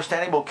all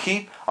understanding will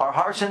keep our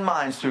hearts and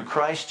minds through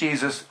Christ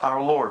Jesus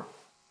our Lord.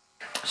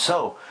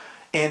 So,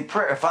 in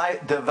prayer, if I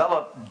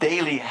develop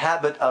daily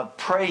habit of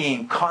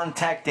praying,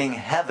 contacting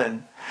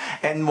heaven,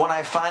 and when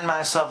I find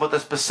myself with a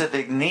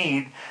specific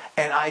need,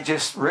 and I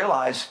just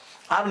realize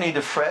I don't need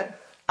to fret,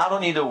 I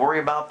don't need to worry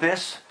about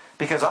this,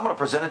 because I'm going to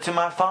present it to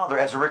my Father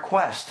as a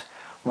request.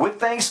 With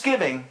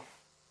thanksgiving,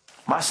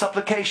 my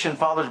supplication,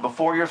 Father, is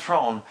before your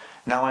throne.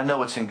 Now I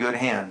know it's in good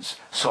hands,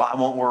 so I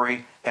won't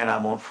worry and I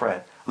won't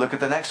fret. Look at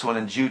the next one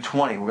in Jude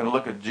 20. We're going to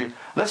look at Jude.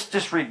 Let's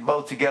just read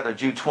both together,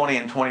 Jude 20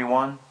 and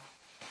 21.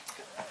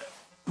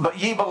 But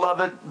ye,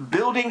 beloved,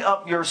 building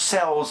up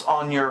yourselves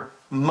on your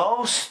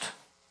most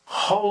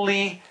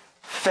holy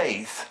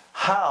faith.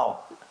 How?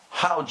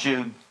 How,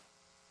 Jude?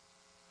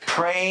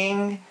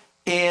 Praying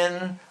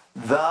in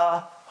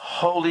the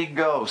Holy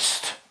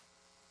Ghost.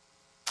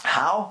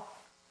 How?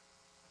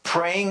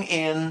 Praying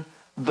in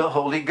the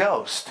Holy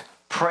Ghost.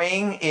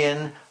 Praying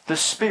in the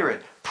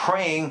Spirit.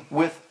 Praying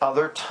with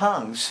other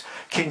tongues.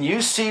 Can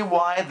you see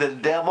why the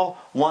devil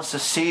wants to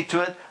see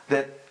to it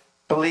that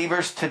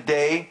believers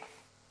today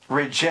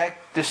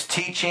reject this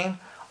teaching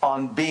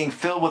on being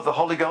filled with the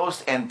Holy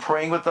Ghost and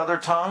praying with other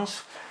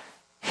tongues?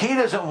 He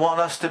doesn't want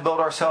us to build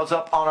ourselves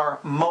up on our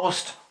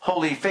most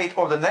holy faith.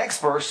 Or the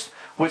next verse,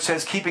 which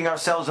says, keeping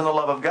ourselves in the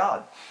love of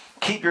God.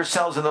 Keep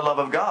yourselves in the love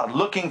of God,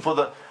 looking for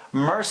the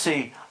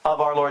mercy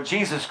of our Lord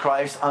Jesus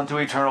Christ unto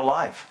eternal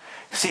life.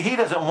 See, he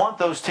doesn't want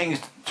those two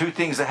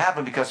things to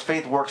happen because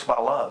faith works by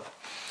love.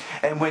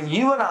 And when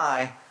you and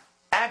I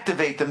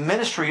activate the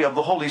ministry of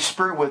the Holy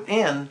Spirit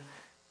within,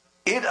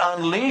 it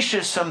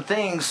unleashes some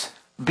things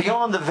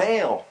beyond the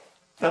veil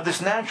of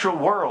this natural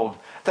world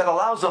that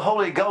allows the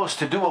Holy Ghost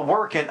to do a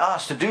work in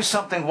us, to do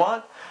something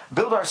what?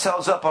 Build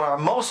ourselves up on our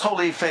most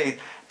holy faith,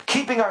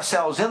 keeping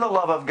ourselves in the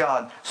love of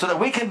God so that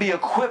we can be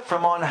equipped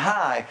from on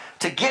high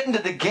to get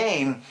into the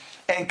game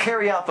and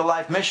carry out the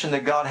life mission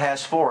that God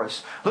has for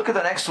us. Look at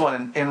the next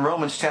one in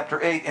Romans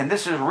chapter 8, and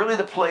this is really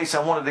the place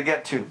I wanted to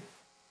get to.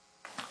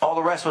 All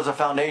the rest was a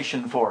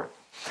foundation for it.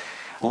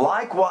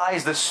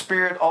 Likewise, the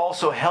Spirit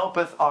also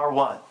helpeth our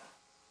what?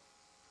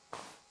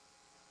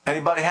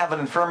 Anybody have an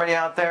infirmity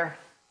out there?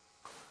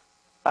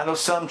 I know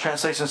some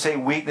translations say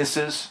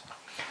weaknesses.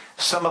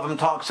 Some of them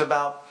talks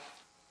about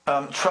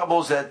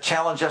troubles that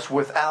challenge us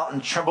without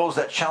and troubles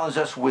that challenge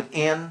us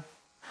within.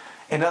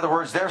 In other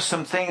words, there's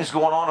some things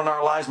going on in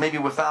our lives, maybe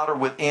without or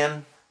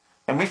within.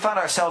 And we find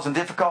ourselves in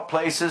difficult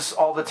places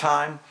all the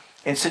time,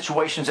 in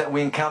situations that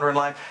we encounter in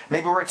life.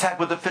 Maybe we're attacked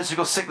with a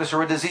physical sickness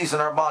or a disease in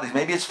our bodies.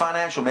 Maybe it's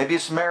financial. Maybe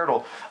it's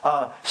marital,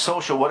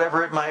 social,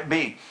 whatever it might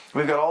be.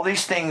 We've got all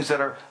these things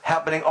that are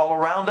happening all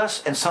around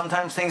us, and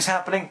sometimes things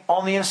happening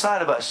on the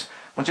inside of us.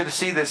 I want you to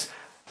see this.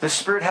 The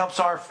Spirit helps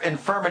our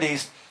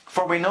infirmities,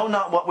 for we know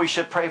not what we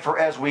should pray for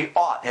as we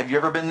ought. Have you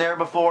ever been there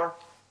before?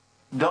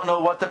 Don't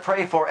know what to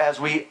pray for as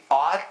we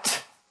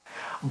ought.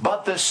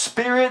 But the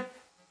Spirit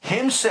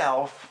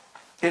Himself,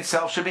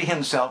 itself should be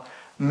Himself,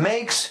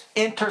 makes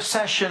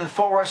intercession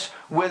for us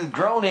with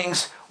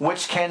groanings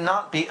which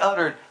cannot be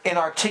uttered in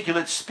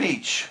articulate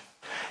speech.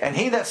 And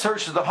He that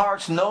searches the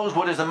hearts knows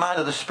what is the mind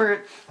of the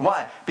Spirit.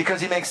 Why?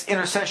 Because He makes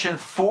intercession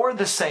for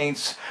the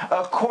saints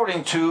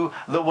according to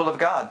the will of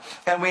God.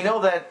 And we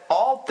know that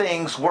all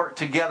things work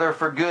together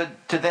for good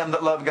to them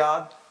that love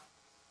God,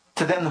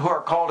 to them who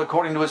are called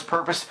according to His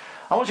purpose.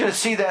 I want you to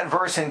see that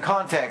verse in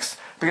context,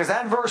 because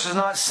that verse is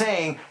not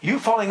saying you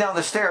falling down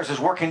the stairs is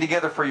working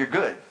together for your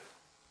good.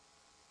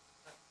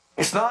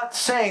 It's not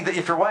saying that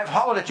if your wife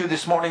hollered at you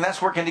this morning,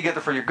 that's working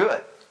together for your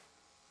good.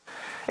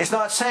 It's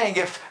not saying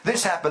if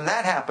this happened,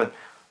 that happened.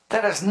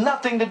 That has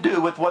nothing to do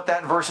with what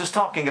that verse is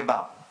talking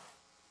about.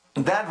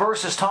 That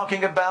verse is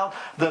talking about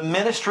the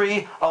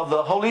ministry of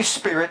the Holy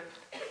Spirit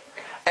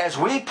as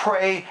we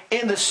pray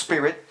in the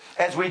Spirit,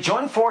 as we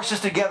join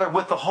forces together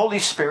with the Holy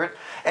Spirit,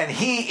 and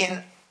He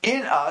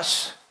in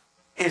us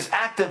is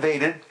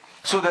activated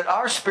so that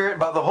our spirit,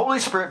 by the Holy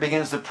Spirit,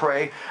 begins to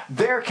pray.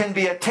 There can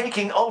be a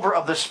taking over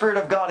of the Spirit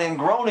of God in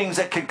groanings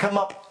that can come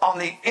up on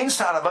the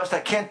inside of us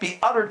that can't be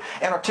uttered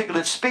in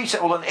articulate speech,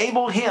 that will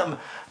enable Him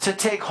to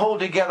take hold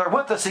together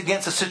with us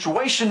against a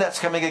situation that's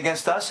coming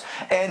against us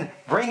and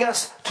bring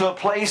us to a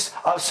place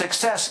of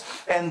success.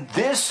 And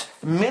this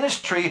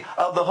ministry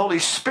of the Holy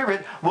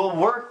Spirit will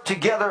work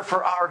together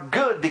for our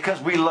good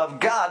because we love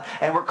God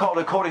and we're called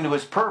according to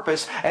His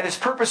purpose. And His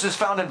purpose is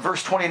found in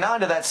verse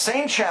 29 of that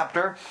same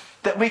chapter,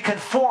 that we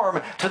conform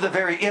to the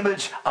very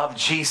image of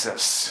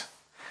Jesus.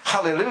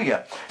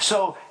 Hallelujah.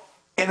 So,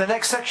 in the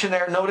next section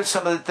there, notice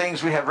some of the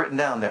things we have written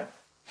down there.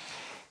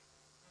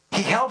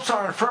 He helps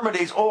our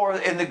infirmities, or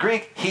in the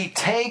Greek, He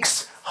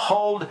takes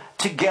hold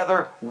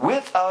together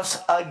with us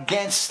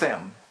against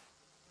them.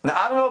 Now,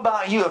 I don't know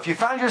about you. If you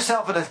find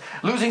yourself in a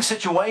losing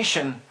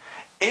situation,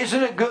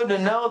 isn't it good to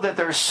know that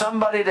there's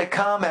somebody to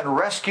come and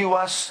rescue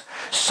us?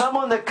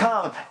 Someone to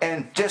come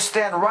and just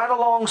stand right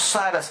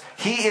alongside us.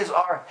 He is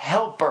our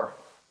helper.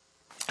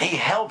 He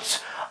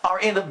helps our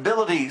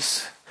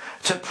inabilities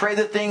to pray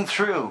the thing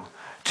through,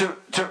 to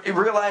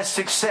realize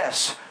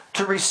success,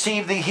 to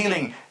receive the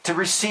healing, to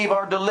receive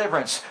our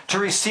deliverance, to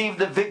receive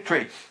the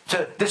victory,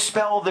 to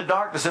dispel the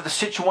darkness of the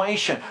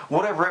situation,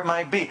 whatever it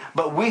might be.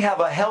 But we have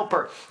a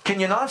helper. Can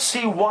you not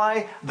see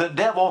why the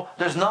devil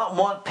does not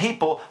want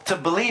people to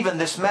believe in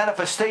this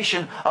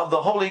manifestation of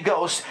the Holy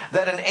Ghost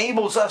that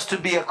enables us to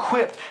be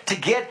equipped to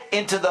get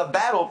into the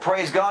battle,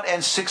 praise God,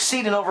 and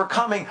succeed in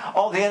overcoming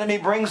all the enemy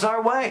brings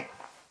our way?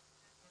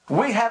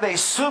 We have a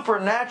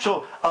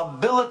supernatural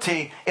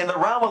ability in the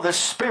realm of the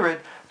Spirit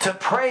to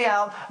pray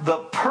out the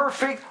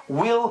perfect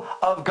will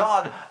of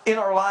God in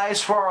our lives,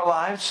 for our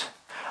lives,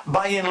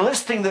 by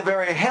enlisting the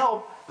very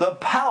help, the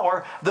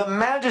power, the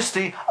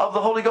majesty of the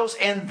Holy Ghost.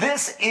 And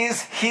this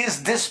is His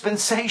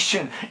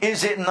dispensation,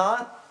 is it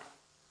not?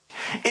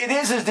 It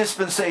is His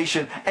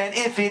dispensation. And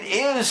if it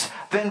is,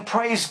 then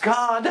praise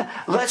God,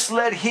 let's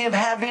let Him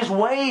have His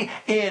way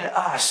in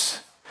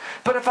us.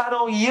 But if I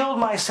don't yield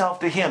myself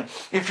to Him,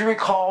 if you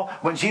recall,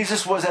 when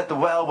Jesus was at the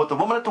well with the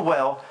woman at the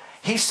well,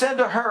 He said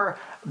to her,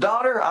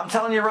 "Daughter, I'm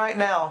telling you right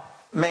now,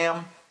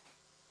 ma'am,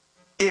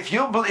 if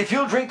you'll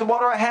drink the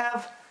water I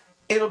have,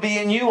 it'll be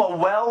in you a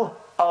well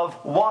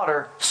of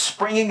water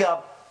springing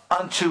up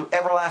unto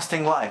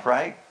everlasting life,"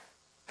 right?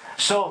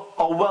 So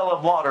a well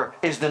of water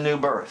is the new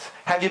birth.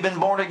 Have you been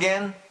born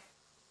again?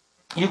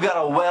 You've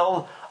got a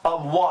well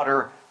of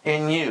water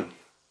in you.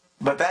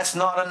 But that's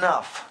not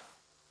enough.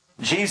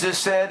 Jesus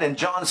said in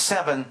John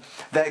 7,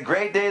 that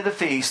great day of the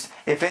feast,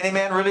 "If any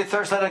man really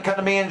thirst, let him come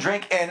to me and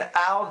drink, and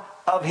out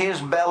of his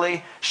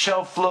belly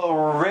shall flow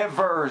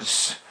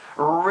rivers."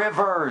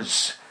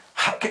 Rivers.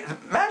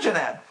 Imagine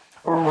that.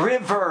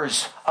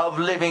 Rivers of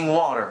living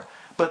water.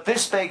 "But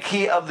this spake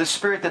he of the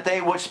Spirit, that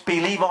they which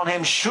believe on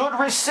Him should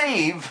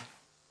receive,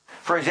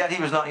 for as yet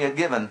He was not yet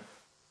given,"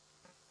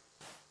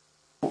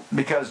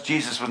 because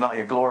Jesus was not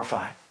yet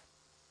glorified.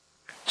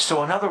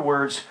 So in other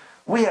words,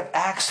 we have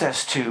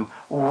access to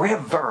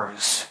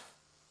rivers,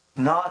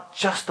 not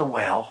just a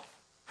well,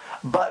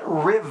 but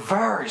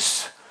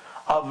rivers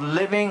of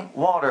living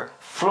water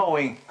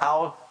flowing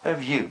out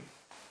of you.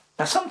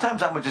 Now,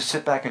 sometimes I would just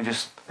sit back and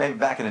just, maybe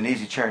back in an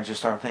easy chair and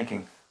just start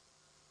thinking,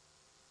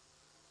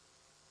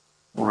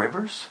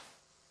 rivers?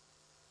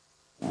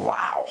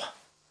 Wow.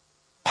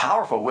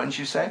 Powerful, wouldn't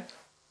you say?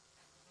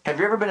 Have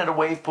you ever been at a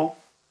wave pool?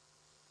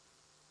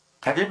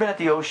 Have you been at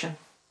the ocean?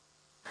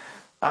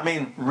 I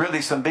mean,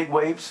 really some big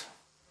waves,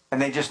 and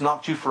they just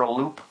knocked you for a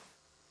loop?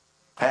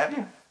 Have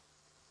you?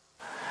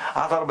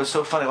 I thought it was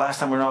so funny. Last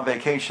time we were on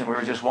vacation, we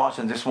were just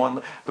watching this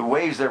one. The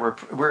waves we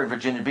were in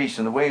Virginia Beach,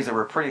 and the waves that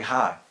were pretty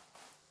high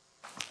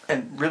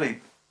and really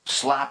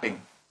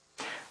slapping.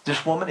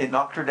 This woman, it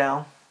knocked her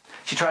down.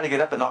 She tried to get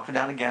up, and knocked her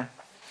down again.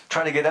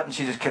 Tried to get up, and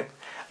she just kept.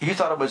 You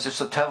thought it was just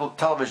a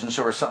television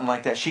show or something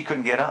like that. She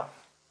couldn't get up.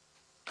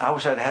 I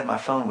wish I'd had my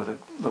phone with it.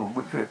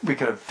 We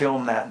could have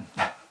filmed that.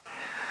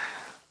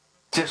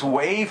 Just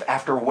wave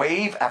after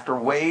wave after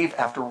wave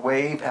after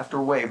wave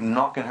after wave,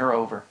 knocking her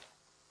over.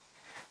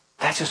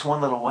 That's just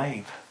one little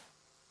wave.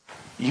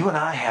 You and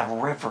I have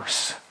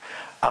rivers.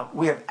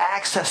 We have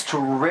access to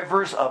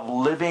rivers of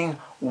living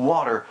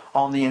water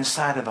on the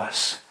inside of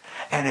us.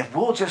 And if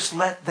we'll just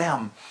let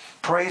them,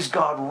 praise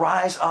God,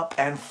 rise up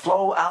and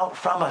flow out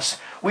from us.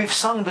 We've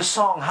sung the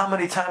song how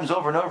many times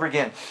over and over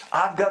again?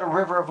 I've got a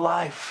river of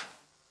life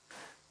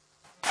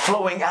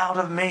flowing out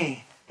of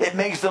me. It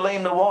makes the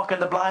lame to walk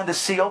and the blind to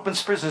see,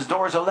 opens prison's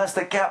doors and lets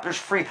the captives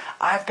free.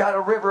 I've got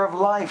a river of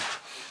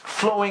life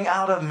flowing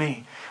out of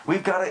me.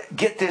 We've got to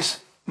get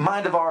this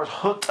mind of ours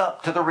hooked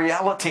up to the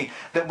reality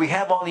that we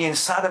have on the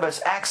inside of us,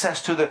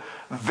 access to the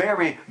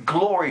very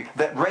glory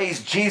that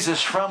raised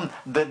Jesus from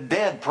the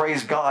dead,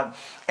 praise God.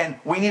 And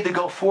we need to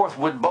go forth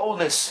with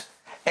boldness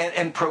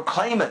and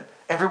proclaim it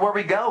everywhere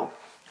we go.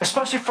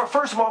 Especially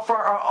first of all, for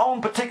our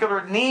own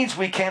particular needs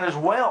we can as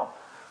well.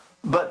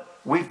 But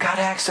we've got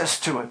access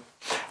to it.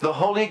 The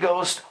Holy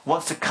Ghost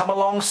wants to come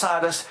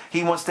alongside us.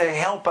 He wants to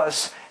help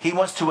us. He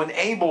wants to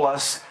enable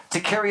us to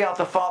carry out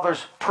the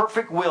Father's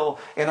perfect will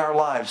in our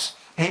lives.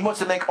 He wants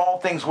to make all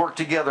things work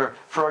together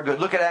for our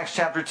good. Look at Acts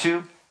chapter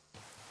 2.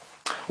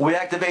 We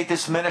activate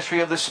this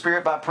ministry of the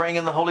Spirit by praying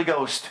in the Holy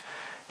Ghost.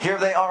 Here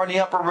they are in the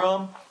upper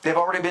room. They've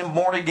already been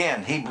born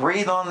again. He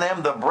breathed on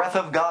them the breath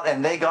of God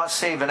and they got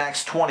saved in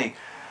Acts 20.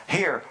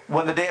 Here,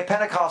 when the day of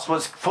Pentecost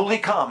was fully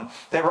come,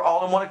 they were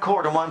all in one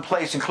accord in one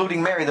place,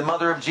 including Mary, the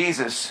mother of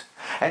Jesus.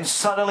 And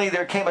suddenly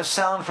there came a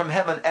sound from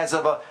heaven as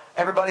of a,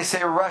 everybody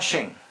say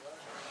rushing.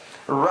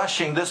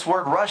 Rushing. This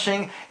word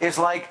rushing is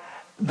like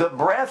the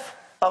breath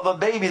of a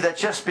baby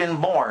that's just been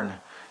born.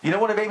 You know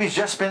when a baby's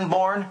just been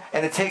born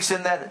and it takes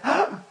in that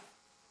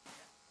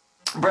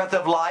breath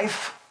of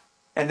life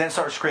and then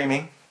starts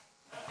screaming?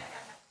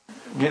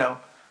 You know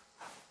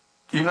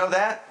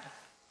that?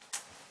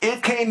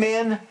 It came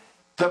in.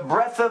 The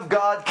breath of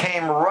God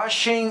came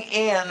rushing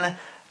in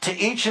to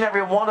each and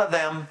every one of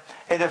them,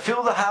 and to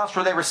fill the house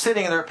where they were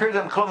sitting, and there appeared to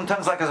them cloven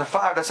tongues like as a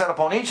fire that sat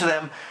upon each of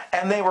them,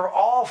 and they were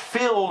all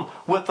filled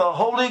with the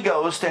Holy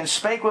Ghost and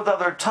spake with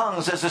other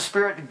tongues as the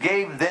Spirit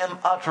gave them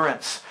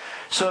utterance.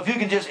 So if you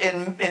can just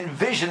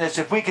envision this,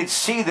 if we could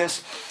see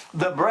this,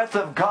 the breath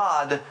of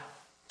God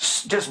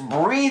just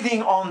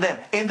breathing on them.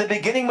 In the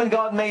beginning when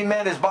God made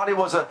man, his body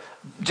was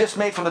just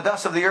made from the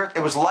dust of the earth.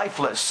 It was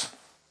lifeless,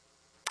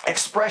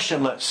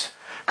 expressionless.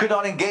 Could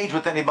not engage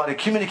with anybody,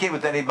 communicate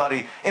with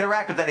anybody,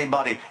 interact with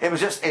anybody. It was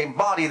just a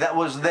body that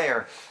was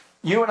there.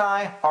 You and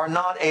I are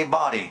not a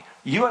body.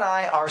 You and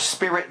I are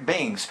spirit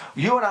beings.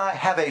 You and I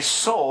have a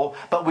soul,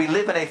 but we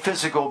live in a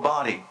physical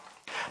body.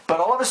 But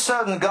all of a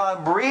sudden,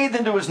 God breathed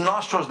into his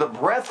nostrils the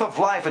breath of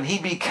life, and he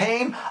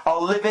became a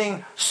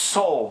living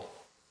soul.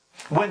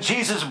 When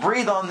Jesus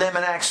breathed on them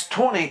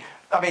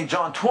in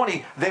John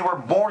 20, they were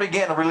born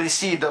again and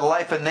received the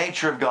life and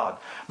nature of God.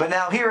 But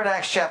now here in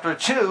Acts chapter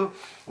 2,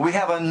 we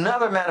have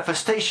another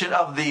manifestation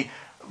of the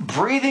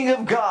breathing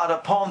of God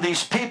upon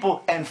these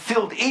people and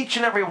filled each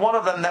and every one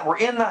of them that were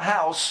in the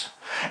house.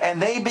 And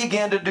they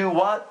began to do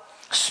what?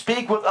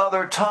 Speak with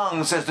other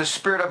tongues as the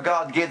Spirit of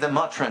God gave them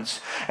utterance.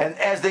 And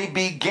as they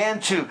began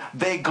to,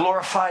 they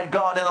glorified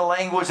God in a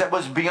language that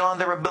was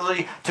beyond their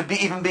ability to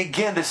even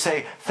begin to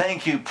say,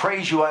 thank you,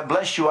 praise you, I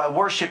bless you, I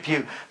worship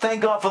you.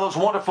 Thank God for those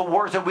wonderful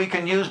words that we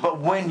can use. But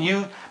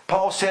when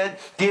Paul said,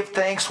 give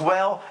thanks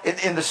well,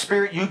 in the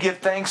Spirit you give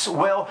thanks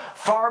well,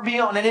 far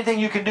beyond anything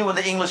you can do in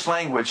the English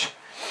language.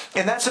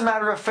 And that's a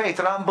matter of faith,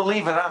 that I'm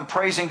believing, I'm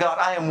praising God,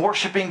 I am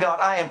worshiping God,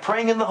 I am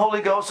praying in the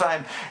Holy Ghost, I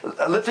am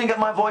lifting up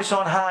my voice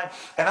on high,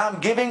 and I'm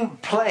giving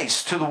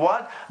place to the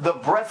what? The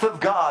breath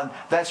of God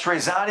that's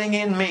residing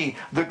in me,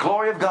 the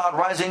glory of God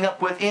rising up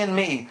within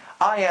me.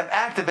 I am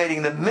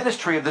activating the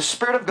ministry of the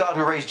Spirit of God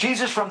who raised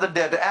Jesus from the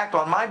dead to act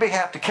on my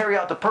behalf to carry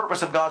out the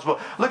purpose of God's will.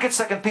 Look at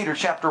 2 Peter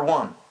chapter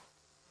 1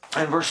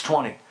 and verse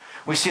 20.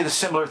 We see the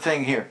similar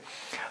thing here.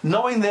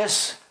 Knowing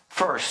this,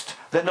 first,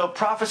 that no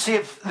prophecy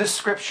of this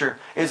scripture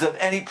is of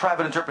any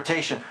private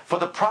interpretation. For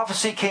the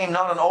prophecy came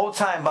not in old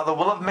time by the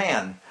will of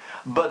man,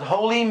 but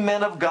holy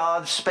men of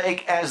God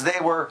spake as they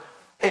were.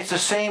 It's the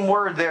same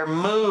word there,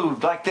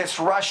 moved, like this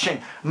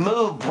rushing,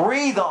 moved,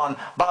 breathed on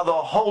by the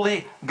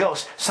Holy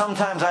Ghost.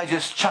 Sometimes I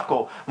just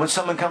chuckle when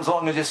someone comes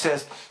along and just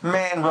says,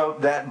 man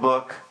wrote that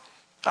book.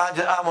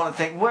 I want to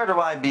think, where do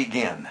I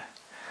begin?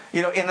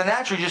 You know, in the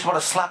natural, you just want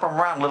to slap them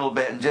around a little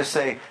bit and just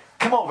say,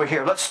 come over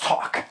here, let's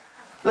talk.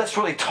 Let's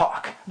really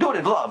talk. Do it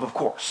in love, of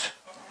course,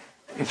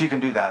 if you can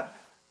do that.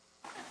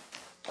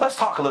 Let's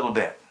talk a little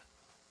bit.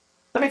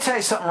 Let me tell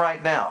you something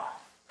right now.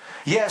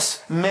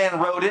 Yes, men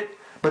wrote it,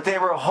 but they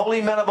were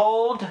holy men of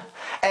old,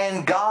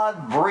 and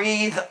God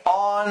breathed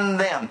on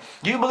them.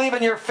 You believe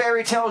in your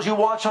fairy tales you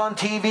watch on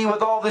TV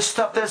with all this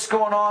stuff that's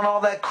going on,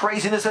 all that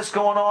craziness that's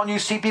going on. You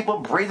see people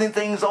breathing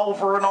things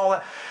over and all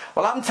that.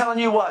 Well, I'm telling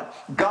you what,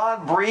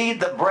 God breathed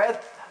the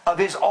breath of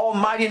His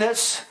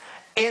almightiness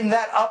in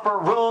that upper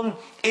room.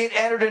 It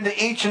entered into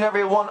each and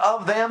every one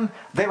of them.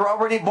 They were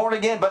already born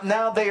again, but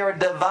now they are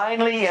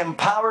divinely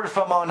empowered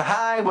from on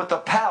high with the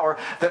power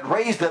that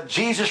raised up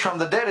Jesus from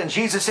the dead. And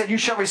Jesus said, you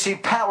shall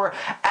receive power.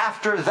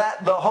 After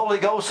that, the Holy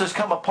Ghost has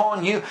come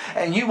upon you,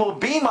 and you will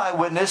be my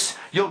witness.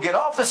 You'll get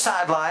off the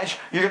sidelines.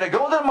 You're going to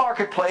go to the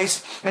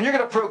marketplace, and you're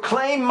going to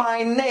proclaim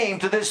my name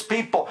to this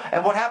people.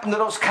 And what happened to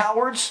those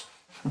cowards?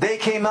 They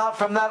came out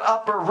from that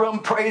upper room,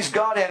 praise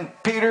God, and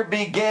Peter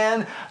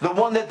began, the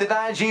one that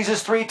denied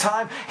Jesus 3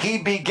 times, he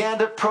began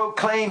to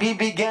proclaim, he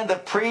began to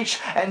preach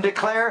and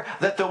declare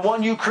that the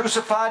one you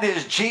crucified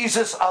is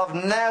Jesus of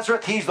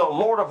Nazareth. He's the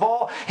Lord of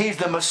all. He's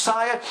the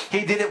Messiah.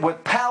 He did it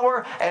with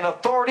power and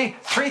authority.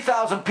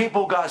 3,000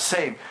 people got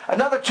saved.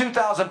 Another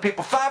 2,000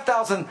 people,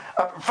 5,000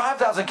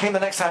 came the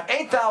next time.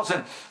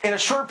 8,000 in a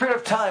short period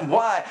of time.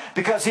 Why?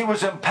 Because he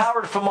was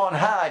empowered from on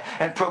high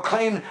and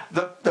proclaimed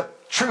the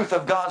truth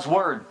of God's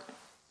Word.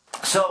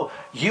 So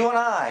you and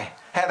I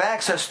have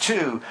access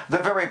to the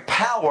very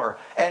power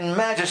and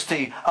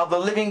majesty of the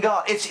living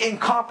God. It's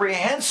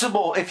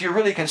incomprehensible if you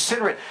really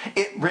consider it.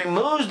 It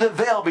removes the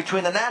veil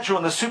between the natural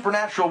and the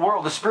supernatural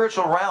world, the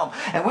spiritual realm.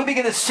 And we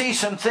begin to see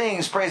some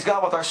things, praise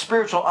God, with our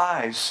spiritual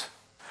eyes.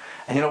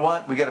 And you know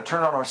what? We got to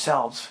turn on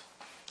ourselves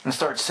and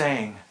start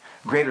saying,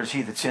 greater is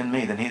He that's in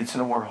me than he that's in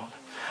the world.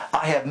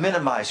 I have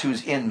minimized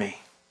who's in me.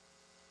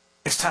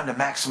 It's time to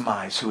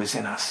maximize who is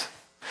in us.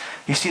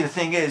 You see, the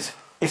thing is,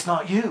 it's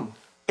not you.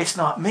 It's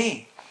not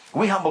me.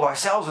 We humble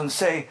ourselves and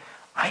say,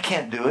 I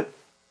can't do it.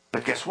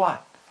 But guess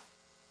what?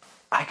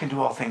 I can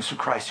do all things through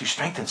Christ who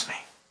strengthens me.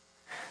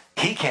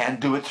 He can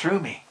do it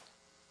through me.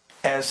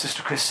 As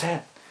Sister Chris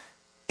said,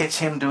 it's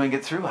Him doing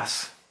it through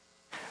us.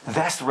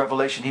 That's the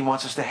revelation He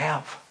wants us to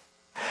have.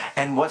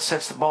 And what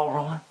sets the ball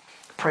rolling?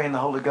 Praying the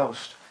Holy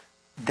Ghost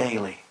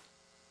daily.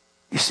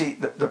 You see,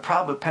 the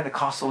problem with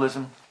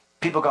Pentecostalism,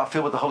 people got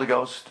filled with the Holy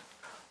Ghost.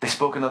 They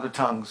spoke in other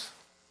tongues.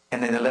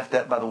 And then they left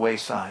that by the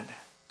wayside.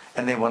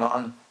 And they went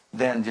on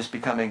then just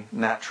becoming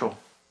natural.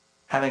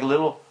 Having a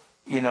little,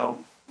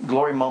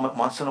 glory moment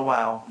once in a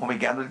while when we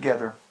gather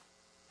together.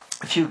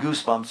 A few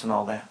goosebumps and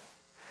all that.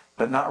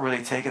 But not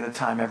really taking the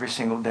time every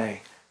single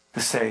day to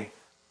say,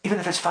 even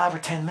if it's 5 or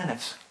 10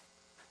 minutes,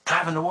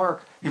 driving to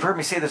work. You've heard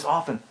me say this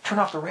often. Turn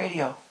off the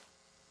radio.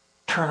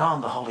 Turn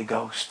on the Holy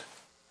Ghost.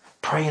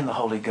 Pray in the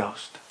Holy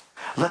Ghost.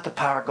 Let the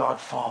power of God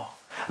fall.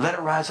 Let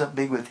it rise up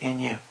big within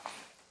you.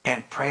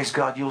 And praise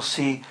God, you'll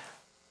see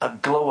a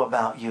glow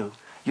about you.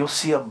 You'll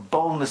see a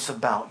boldness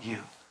about you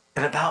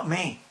and about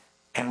me.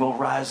 And we'll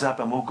rise up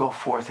and we'll go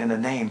forth in the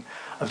name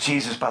of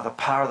Jesus by the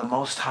power of the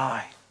Most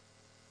High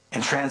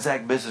and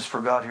transact business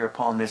for God here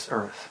upon this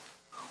earth.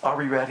 Are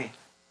we ready?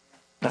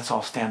 Let's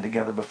all stand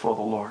together before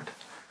the Lord.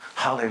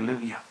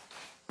 Hallelujah.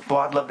 Boy,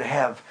 I'd love to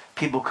have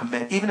people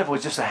commit, even if it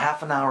was just a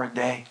half an hour a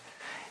day,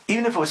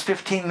 even if it was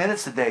 15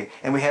 minutes a day,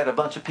 and we had a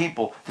bunch of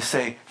people to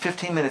say,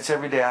 15 minutes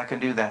every day, I can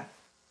do that.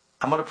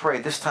 I'm going to pray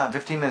this time,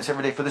 15 minutes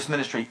every day for this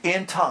ministry,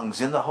 in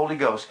tongues, in the Holy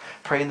Ghost.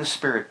 Pray in the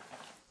Spirit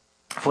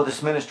for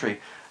this ministry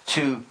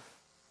to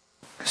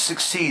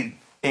succeed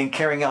in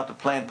carrying out the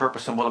plan,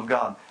 purpose, and will of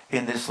God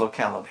in this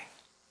locality.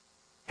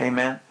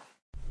 Amen.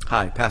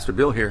 Hi, Pastor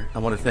Bill here. I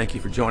want to thank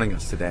you for joining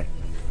us today.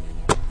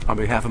 On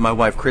behalf of my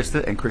wife,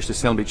 Krista, and Christian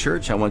Assembly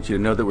Church, I want you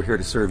to know that we're here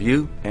to serve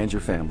you and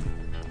your family.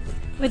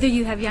 Whether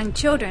you have young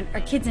children or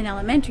kids in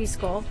elementary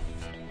school,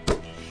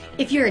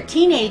 if you're a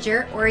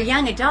teenager or a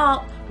young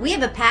adult, we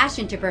have a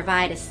passion to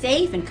provide a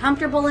safe and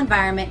comfortable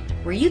environment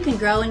where you can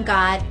grow in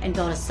God and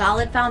build a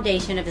solid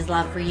foundation of His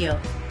love for you.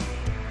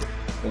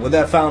 And with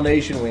that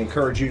foundation, we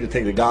encourage you to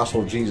take the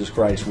gospel of Jesus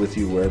Christ with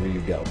you wherever you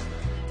go.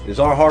 It is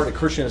our heart at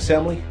Christian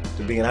Assembly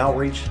to be an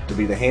outreach, to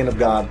be the hand of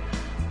God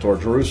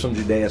toward Jerusalem,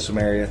 Judea,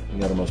 Samaria,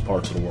 and the uttermost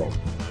parts of the world.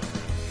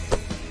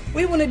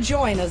 We want to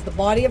join as the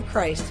body of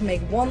Christ to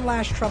make one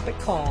last trumpet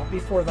call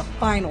before the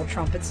final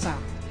trumpet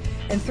sound,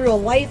 and through a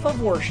life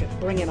of worship,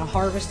 bring in a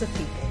harvest of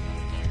people.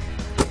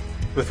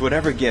 With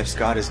whatever gifts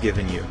God has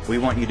given you, we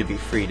want you to be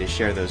free to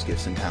share those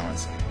gifts and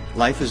talents.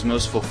 Life is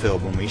most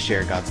fulfilled when we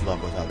share God's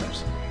love with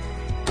others.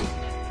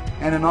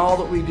 And in all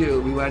that we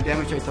do, we want to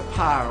demonstrate the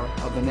power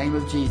of the name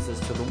of Jesus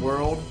to the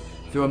world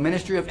through a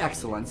ministry of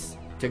excellence,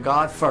 to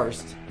God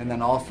first, and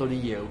then also to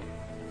you.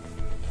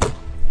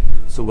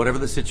 So whatever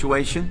the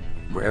situation,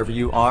 wherever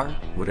you are,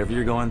 whatever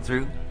you're going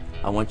through,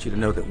 I want you to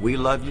know that we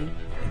love you,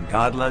 and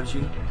God loves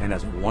you, and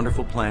has a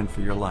wonderful plan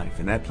for your life.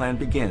 And that plan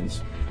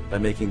begins by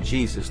making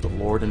Jesus the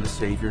Lord and the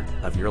Savior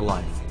of your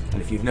life.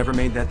 And if you've never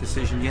made that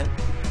decision yet,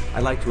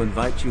 I'd like to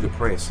invite you to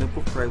pray a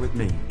simple prayer with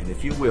me. And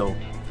if you will,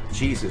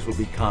 Jesus will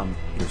become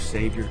your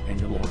Savior and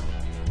your Lord.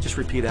 Just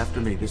repeat after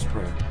me this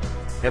prayer.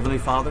 Heavenly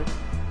Father,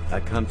 I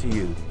come to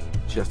you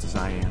just as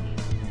I am.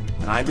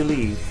 And I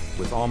believe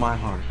with all my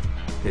heart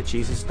that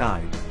Jesus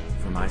died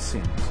for my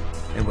sins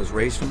and was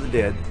raised from the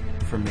dead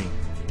for me.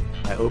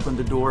 I open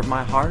the door of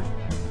my heart.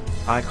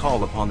 I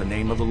call upon the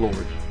name of the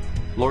Lord.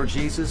 Lord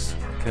Jesus,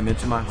 come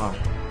into my heart,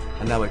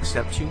 and now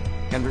accept you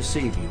and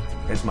receive you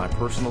as my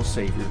personal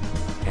Savior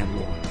and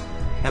Lord.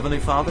 Heavenly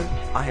Father,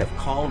 I have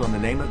called on the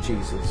name of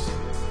Jesus.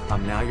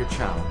 I'm now your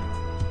child.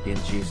 In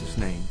Jesus'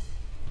 name,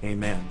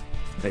 amen.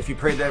 Now, if you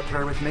prayed that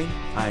prayer with me,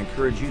 I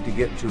encourage you to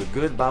get into a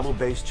good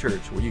Bible-based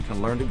church where you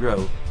can learn to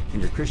grow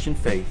in your Christian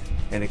faith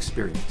and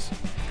experience.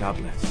 God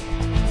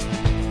bless.